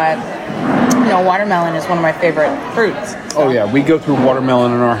I thought, watermelon is one of my favorite fruits. So. Oh yeah, we go through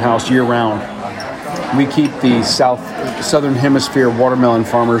watermelon in our house year round. We keep the southern hemisphere watermelon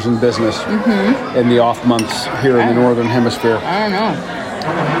farmers in business in the off months here in the northern hemisphere. I don't know.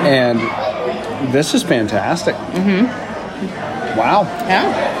 And this is fantastic. Wow.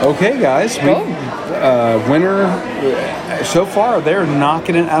 Yeah. Okay, guys. Cool. Winner, so far they're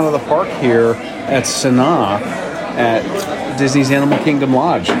knocking it out of the park here at Sanaa at Disney's Animal Kingdom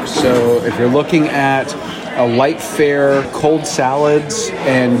Lodge. So if you're looking at a light fare, cold salads,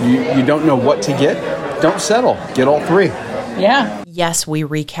 and you don't know what to get, don't settle. Get all three. Yeah. Yes, we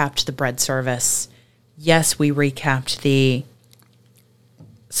recapped the bread service. Yes, we recapped the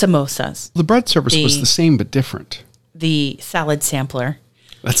samosas. The bread service was the same but different. The salad sampler.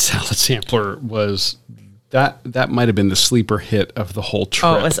 That salad sampler was, that might have been the sleeper hit of the whole trip.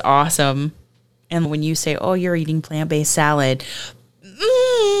 Oh, it was awesome. And when you say, oh, you're eating plant-based salad,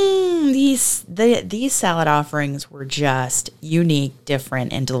 these salad offerings were just unique,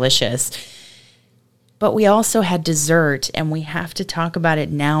 different, and delicious. But we also had dessert, and we have to talk about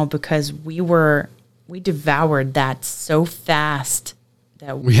it now because we devoured that so fast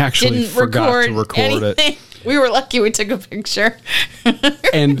that we actually forgot to record it. We were lucky we took a picture.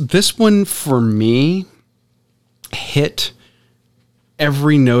 And this one, for me, hit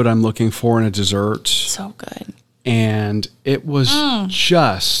every note I'm looking for in a dessert. So good. And it was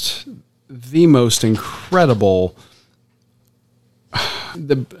just the most incredible.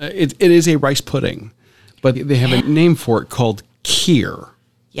 It is a rice pudding, but they have a name for it called kheer.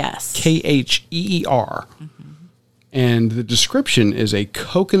 Yes. Kheer. And the description is a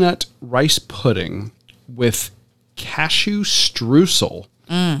coconut rice pudding with cashew streusel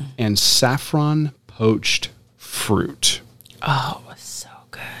and saffron poached fruit. Oh, it was so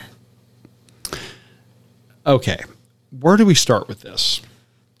good. Okay. where do we start with this?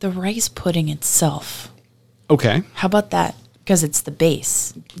 The rice pudding itself. Okay. How about that? Because it's the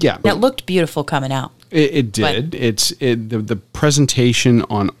base. Yeah. And it looked beautiful coming out. It did. The presentation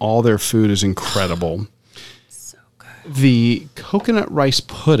on all their food is incredible. So good. The coconut rice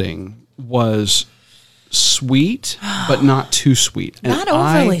pudding was sweet, but not too sweet. And Not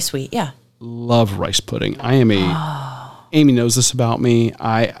overly sweet, yeah. Love rice pudding. I am Amy knows this about me.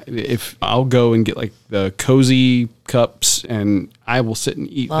 If I'll go and get like the cozy cups and I will sit and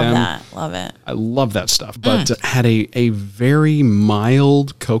eat them. Love it. I love that stuff. But had a very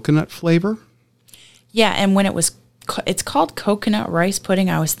mild coconut flavor. Yeah, and when it's called coconut rice pudding,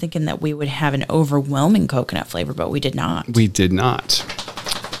 I was thinking that we would have an overwhelming coconut flavor, but we did not. We did not.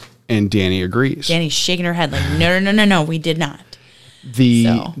 And Danny agrees. Danny's shaking her head like, no, we did not.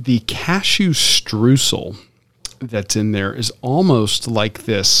 The cashew streusel that's in there is almost like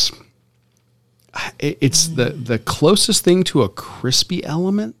this. It's the closest thing to a crispy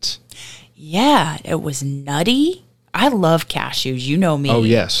element. Yeah, it was nutty. I love cashews. You know me. Oh,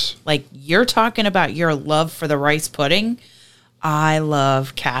 yes. Like, you're talking about your love for the rice pudding. I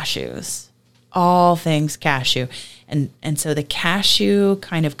love cashews. All things cashew. And so the cashew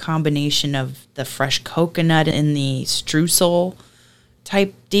kind of combination of the fresh coconut and the streusel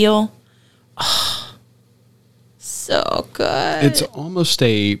type deal. Oh, so good. It's almost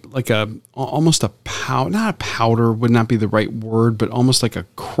almost a powder. Not a powder would not be the right word, but almost like a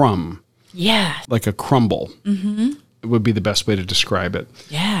crumb. Yeah. Like a crumble. Mm-hmm. It would be the best way to describe it.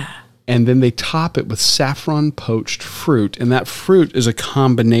 Yeah. And then they top it with saffron poached fruit. And that fruit is a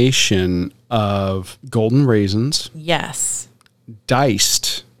combination of golden raisins. Yes.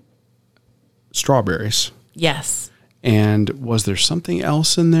 Diced strawberries. Yes. And was there something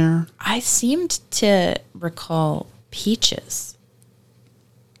else in there? I seemed to recall peaches,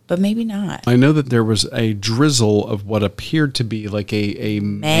 but maybe not. I know that there was a drizzle of what appeared to be like a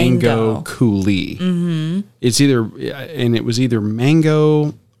mango coulis. Mm-hmm. It was either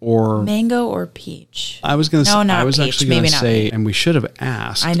mango or peach. I was going to say, I was actually going to say, peach. and we should have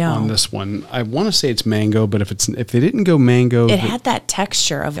asked I know. on this one. I want to say it's mango, but if they didn't go mango, it had that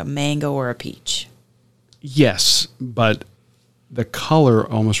texture of a mango or a peach. Yes, but the color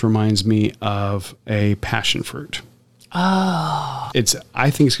almost reminds me of a passion fruit. Oh. I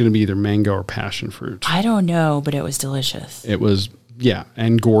think it's going to be either mango or passion fruit. I don't know, but it was delicious. It was,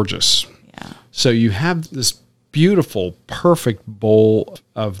 and gorgeous. Yeah. So you have this beautiful, perfect bowl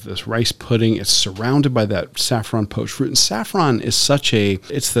of this rice pudding. It's surrounded by that saffron poached fruit. And saffron is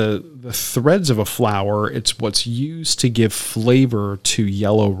it's the threads of a flower. It's what's used to give flavor to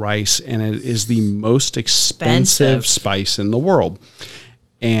yellow rice. And it is the most expensive spice in the world.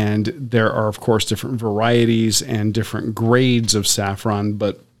 And there are, of course, different varieties and different grades of saffron,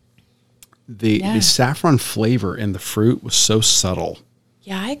 but the saffron flavor in the fruit was so subtle.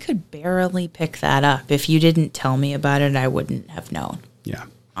 Yeah, I could barely pick that up. If you didn't tell me about it, I wouldn't have known. Yeah.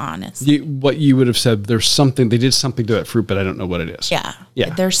 Honestly. What you would have said, they did something to that fruit, but I don't know what it is. Yeah. Yeah.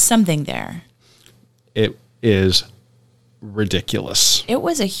 There's something there. It is ridiculous. It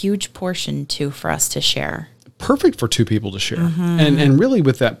was a huge portion, too, for us to share. Perfect for two people to share. Mm-hmm. And really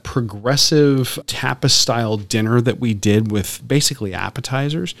with that progressive tapas-style dinner that we did with basically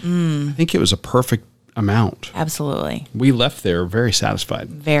appetizers, I think it was a perfect amount. Absolutely. We left there very satisfied.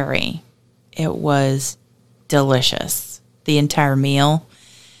 Very. It was delicious. The entire meal.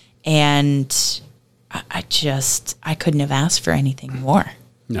 And I couldn't have asked for anything more.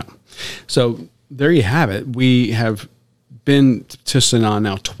 No. So there you have it. We have been to Sanaa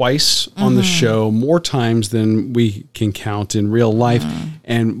now twice on the show, more times than we can count in real life.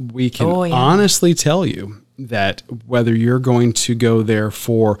 And we can honestly tell you that whether you're going to go there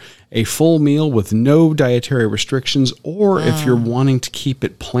for a full meal with no dietary restrictions, or if you're wanting to keep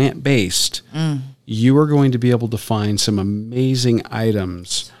it plant-based, you are going to be able to find some amazing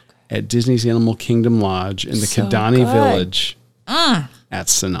items at Disney's Animal Kingdom Lodge in the Kidani Village at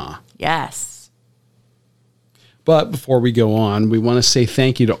Sanaa. Yes. But before we go on, we want to say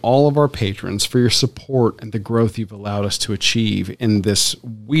thank you to all of our patrons for your support and the growth you've allowed us to achieve in this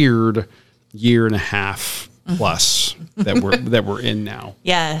weird year and a half plus that we're in now.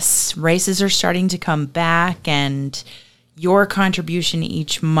 Yes, races are starting to come back, and your contribution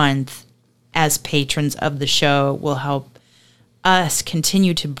each month as patrons of the show will help us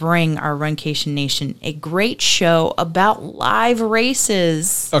continue to bring our Runcation Nation a great show about live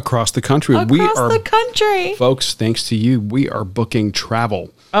races across the country. Folks, thanks to you, we are booking travel.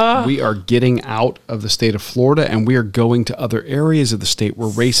 We are getting out of the state of Florida, and we are going to other areas of the state where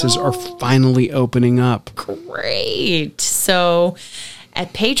races are finally opening up. Great. So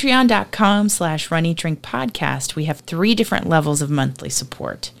At patreon.com/runeatdrinkpodcast, we have 3 different levels of monthly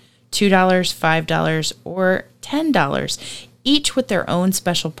support. $2, $5, or $10, each with their own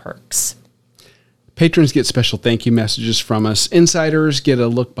special perks. Patrons get special thank you messages from us. Insiders get a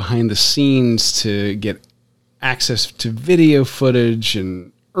look behind the scenes to get access to video footage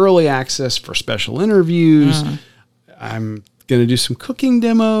and early access for special interviews. I'm going to do some cooking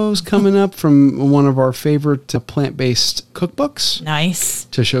demos coming up from one of our favorite plant-based cookbooks. Nice.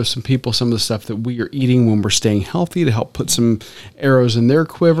 To show some people some of the stuff that we are eating when we're staying healthy, to help put some arrows in their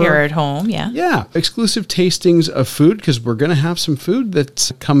quiver. Here at home, yeah. Yeah. Exclusive tastings of food, because we're going to have some food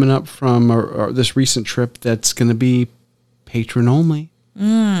that's coming up from this recent trip that's going to be patron only.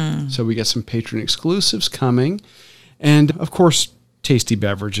 So we got some patron exclusives coming. And, of course, tasty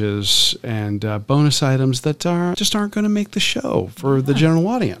beverages and bonus items that aren't going to make the show for the general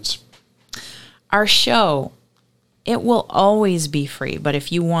audience. Our show, it will always be free, but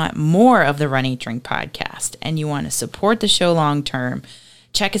if you want more of the Run, Eat, Drink podcast and you want to support the show long term,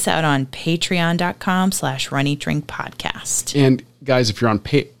 check us out on patreon.com/runeatdrinkpodcast. And guys, if you're on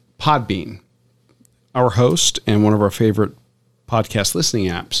Podbean, our host and one of our favorite podcast listening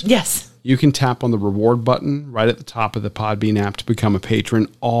apps, yes, you can tap on the reward button right at the top of the Podbean app to become a patron.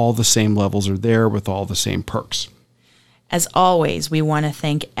 All the same levels are there with all the same perks. As always, we want to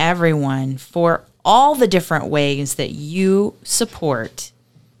thank everyone for all the different ways that you support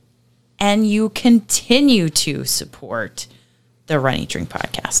and you continue to support the Run, Eat, Drink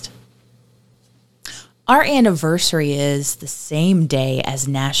podcast. Our anniversary is the same day as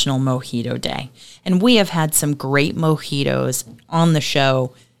National Mojito Day, and we have had some great mojitos on the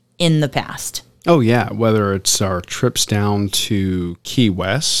show in the past. Oh, yeah. Whether it's our trips down to Key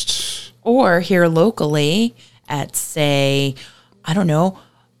West, or here locally at, say, I don't know,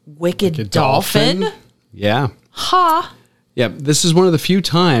 Wicked Dolphin. Yeah. Ha! Yeah, this is one of the few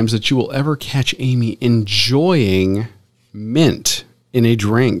times that you will ever catch Amy enjoying mint in a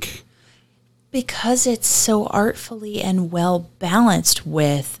drink. Because it's so artfully and well balanced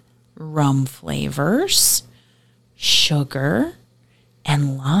with rum flavors, sugar,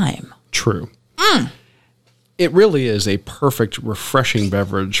 and lime. True. It really is a perfect, refreshing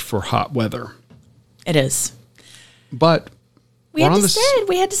beverage for hot weather. It is. But we had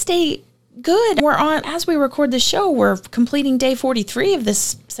to stay good. We're on, as we record the show, we're completing day 43 of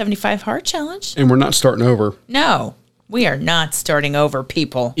this 75 Hard Challenge. And we're not starting over. No, we are not starting over,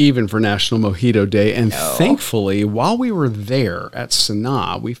 people. Even for National Mojito Day. And thankfully, while we were there at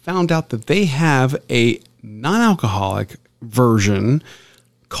Sanaa, we found out that they have a non-alcoholic version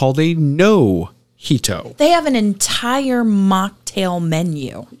called a no-hito. They have an entire mocktail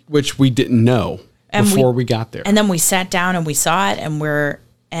menu. Which we didn't know before we got there. And then we sat down and we saw it, and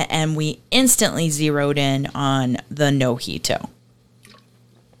we instantly zeroed in on the no-hito.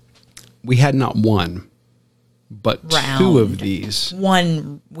 We had not one, but two of these.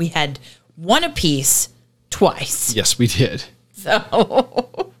 We had one apiece twice. Yes, we did.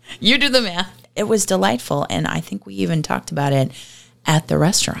 So you do the math. It was delightful, and I think we even talked about it at the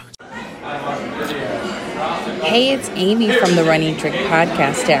restaurant. Hey, it's Amy from the Run, Eat, Drink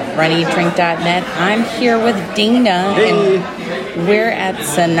podcast at runeatdrink.net. I'm here with Dana, and we're at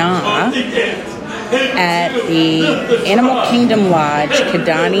Sanaa at the Animal Kingdom Lodge,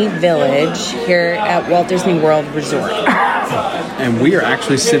 Kidani Village, here at Walt Disney World Resort. And we are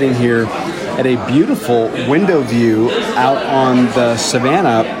actually sitting here at a beautiful window view out on the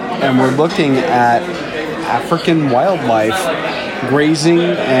savannah, and we're looking at African wildlife grazing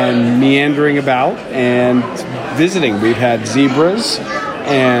and meandering about and visiting. We've had zebras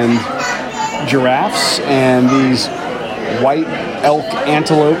and giraffes and these white elk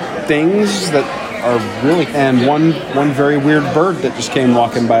antelope things that are really, and one very weird bird that just came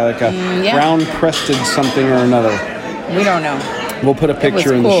walking by, like a brown crested something or another. We don't know. We'll put a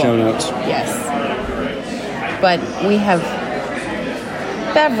picture in the show notes. Yes. But we have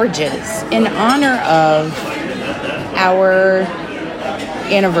beverages in honor of our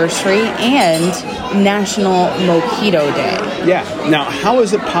anniversary and National Mojito Day. Yeah. Now, how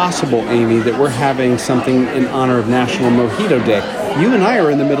is it possible, Amy, that we're having something in honor of National Mojito Day? You and I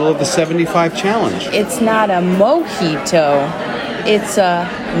are in the middle of the 75 challenge. It's not a mojito. It's a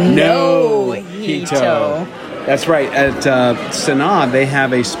no-hito. That's right. At Sanaa, they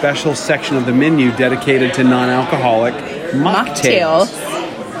have a special section of the menu dedicated to non-alcoholic mocktails.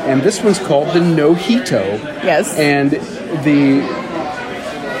 And this one's called the no-hito. Yes. And the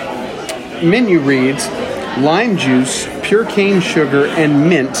menu reads lime juice, pure cane sugar, and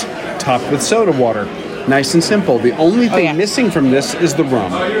mint topped with soda water. Nice and simple. The only thing missing from this is the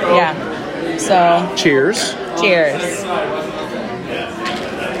rum. Yeah. So. Cheers. Cheers.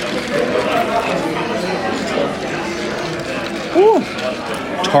 Ooh,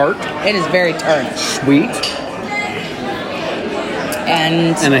 Tart. it is very tart. Sweet.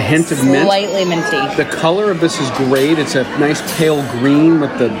 And a hint of mint. Slightly minty. The color of this is great. It's a nice pale green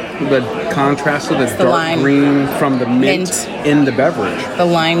with the contrast of the dark lime. green from the mint in the beverage. The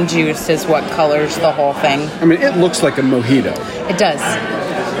lime juice is what colors the whole thing. I mean, it looks like a mojito. It does.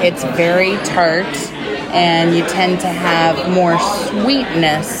 It's very tart, and you tend to have more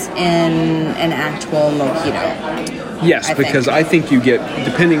sweetness in an actual mojito. Yes, because I think you get,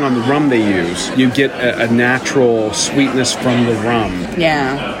 depending on the rum they use, you get a natural sweetness from the rum.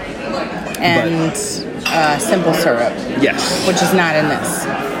 Yeah. And simple syrup. Yes. Which is not in this.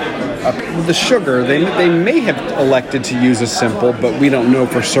 The sugar, they may have elected to use a simple, but we don't know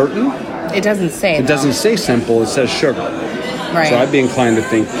for certain. It doesn't say. It doesn't say simple, it says sugar. Right. So I'd be inclined to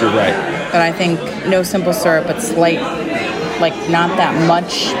think you're right. But I think no simple syrup, but slight, like not that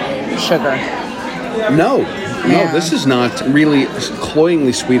much sugar. No, Yeah. this is not really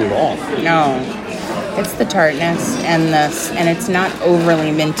cloyingly sweet at all. No. It's the tartness and it's not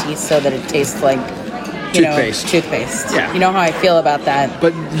overly minty so that it tastes like toothpaste. Yeah. You know how I feel about that.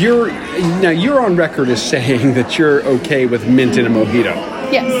 But you're on record as saying that you're okay with mint in a mojito.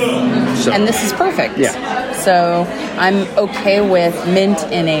 Yes. So. And this is perfect. Yeah. So I'm okay with mint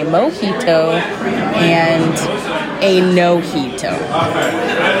in a mojito and a no-hito.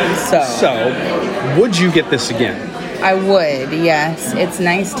 So, would you get this again? I would, yes. It's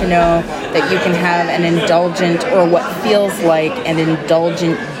nice to know that you can have an indulgent or what feels like an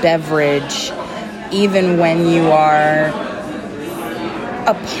indulgent beverage even when you are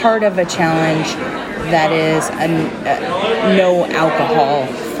a part of a challenge that is no alcohol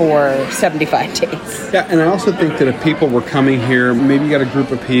for 75 days. Yeah, and I also think that if people were coming here, maybe you got a group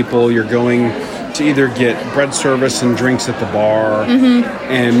of people, you're going to either get bread service and drinks at the bar,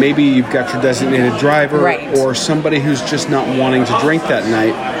 and maybe you've got your designated driver, or somebody who's just not wanting to drink that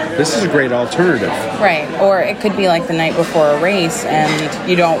night. This is a great alternative. Right, or it could be like the night before a race, and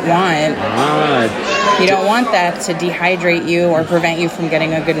you don't want that to dehydrate you or prevent you from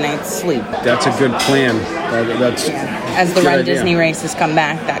getting a good night's sleep. That's a good plan. That's as the RunDisney races come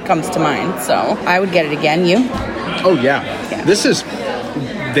back, that comes to mind. So I would get it again. You? Oh yeah.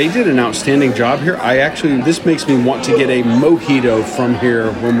 They did an outstanding job here. This makes me want to get a mojito from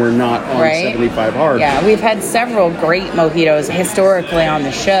here when we're not on 75 hard. Yeah, we've had several great mojitos historically on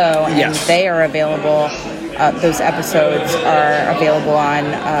the show, and they are available. Those episodes are available on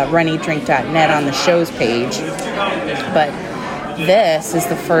runeatdrink.net on the show's page. But this is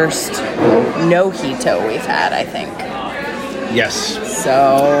the first no-hito we've had, I think. Yes.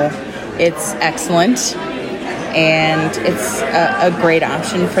 So it's excellent. And it's a great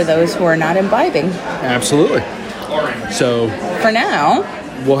option for those who are not imbibing. Absolutely. So for now,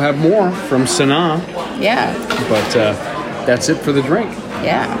 we'll have more from Sanaa. Yeah. But that's it for the drink.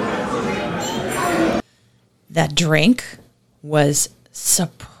 Yeah. That drink was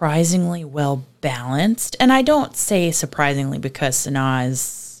surprisingly well balanced. And I don't say surprisingly because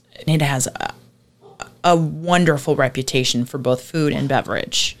Sanaa has a wonderful reputation for both food and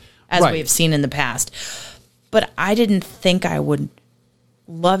beverage, as we've seen in the past. But I didn't think I would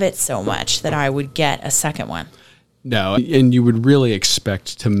love it so much that I would get a second one. No, and you would really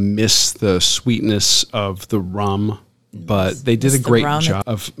expect to miss the sweetness of the rum, but they did a great job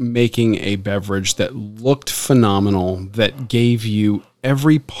of making a beverage that looked phenomenal, that gave you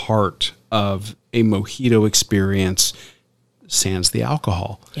every part of a mojito experience, sans the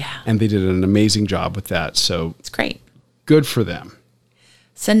alcohol. Yeah. And they did an amazing job with that, so it's great. Good for them.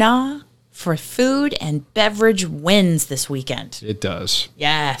 Sanaa for food and beverage wins this weekend. It does.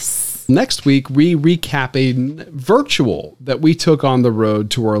 Yes. Next week, we recap a virtual that we took on the road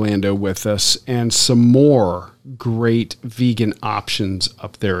to Orlando with us and some more great vegan options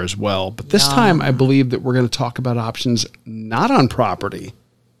up there as well. But this time, I believe that we're going to talk about options not on property.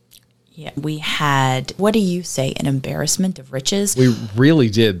 Yeah, we had, what do you say, an embarrassment of riches? We really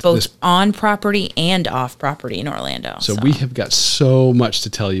did. Both on property and off property in Orlando. So we have got so much to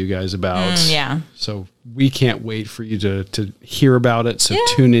tell you guys about. Yeah. So we can't wait for you to hear about it. So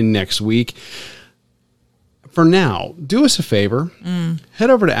tune in next week. For now, do us a favor. Head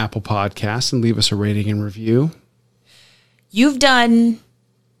over to Apple Podcasts and leave us a rating and review. You've done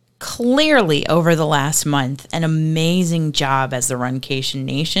clearly over the last month an amazing job as the Runcation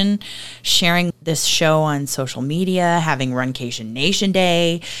Nation, sharing this show on social media, having Runcation Nation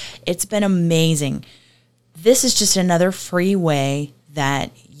Day. It's been amazing. This is just another free way that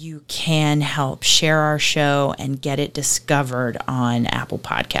you can help share our show and get it discovered on Apple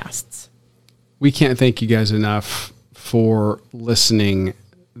Podcasts. We can't thank you guys enough for listening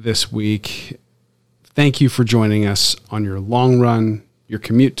this week. Thank you for joining us on your long run, your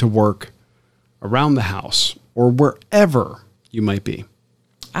commute to work, around the house, or wherever you might be.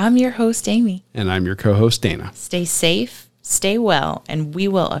 I'm your host, Amy. And I'm your co-host, Dana. Stay safe, stay well, and we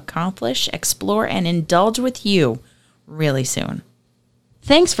will accomplish, explore, and indulge with you really soon.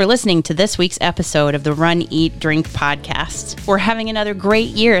 Thanks for listening to this week's episode of the Run, Eat, Drink podcast. We're having another great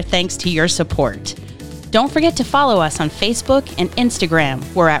year thanks to your support. Don't forget to follow us on Facebook and Instagram.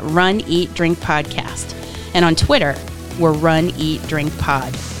 We're at Run, Eat, Drink Podcast. And on Twitter, we're Run, Eat, Drink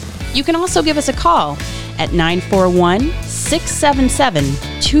Pod. You can also give us a call at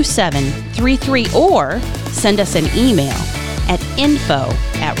 941-677-2733 or send us an email at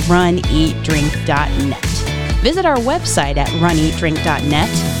info@runeatdrink.net. Visit our website at runeatdrink.net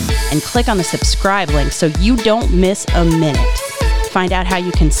and click on the subscribe link so you don't miss a minute. Find out how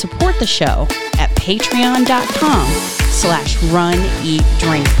you can support the show at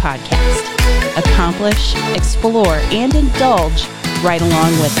patreon.com/runeatdrinkpodcast. Accomplish, explore, and indulge right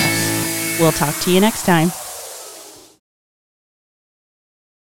along with us. We'll talk to you next time.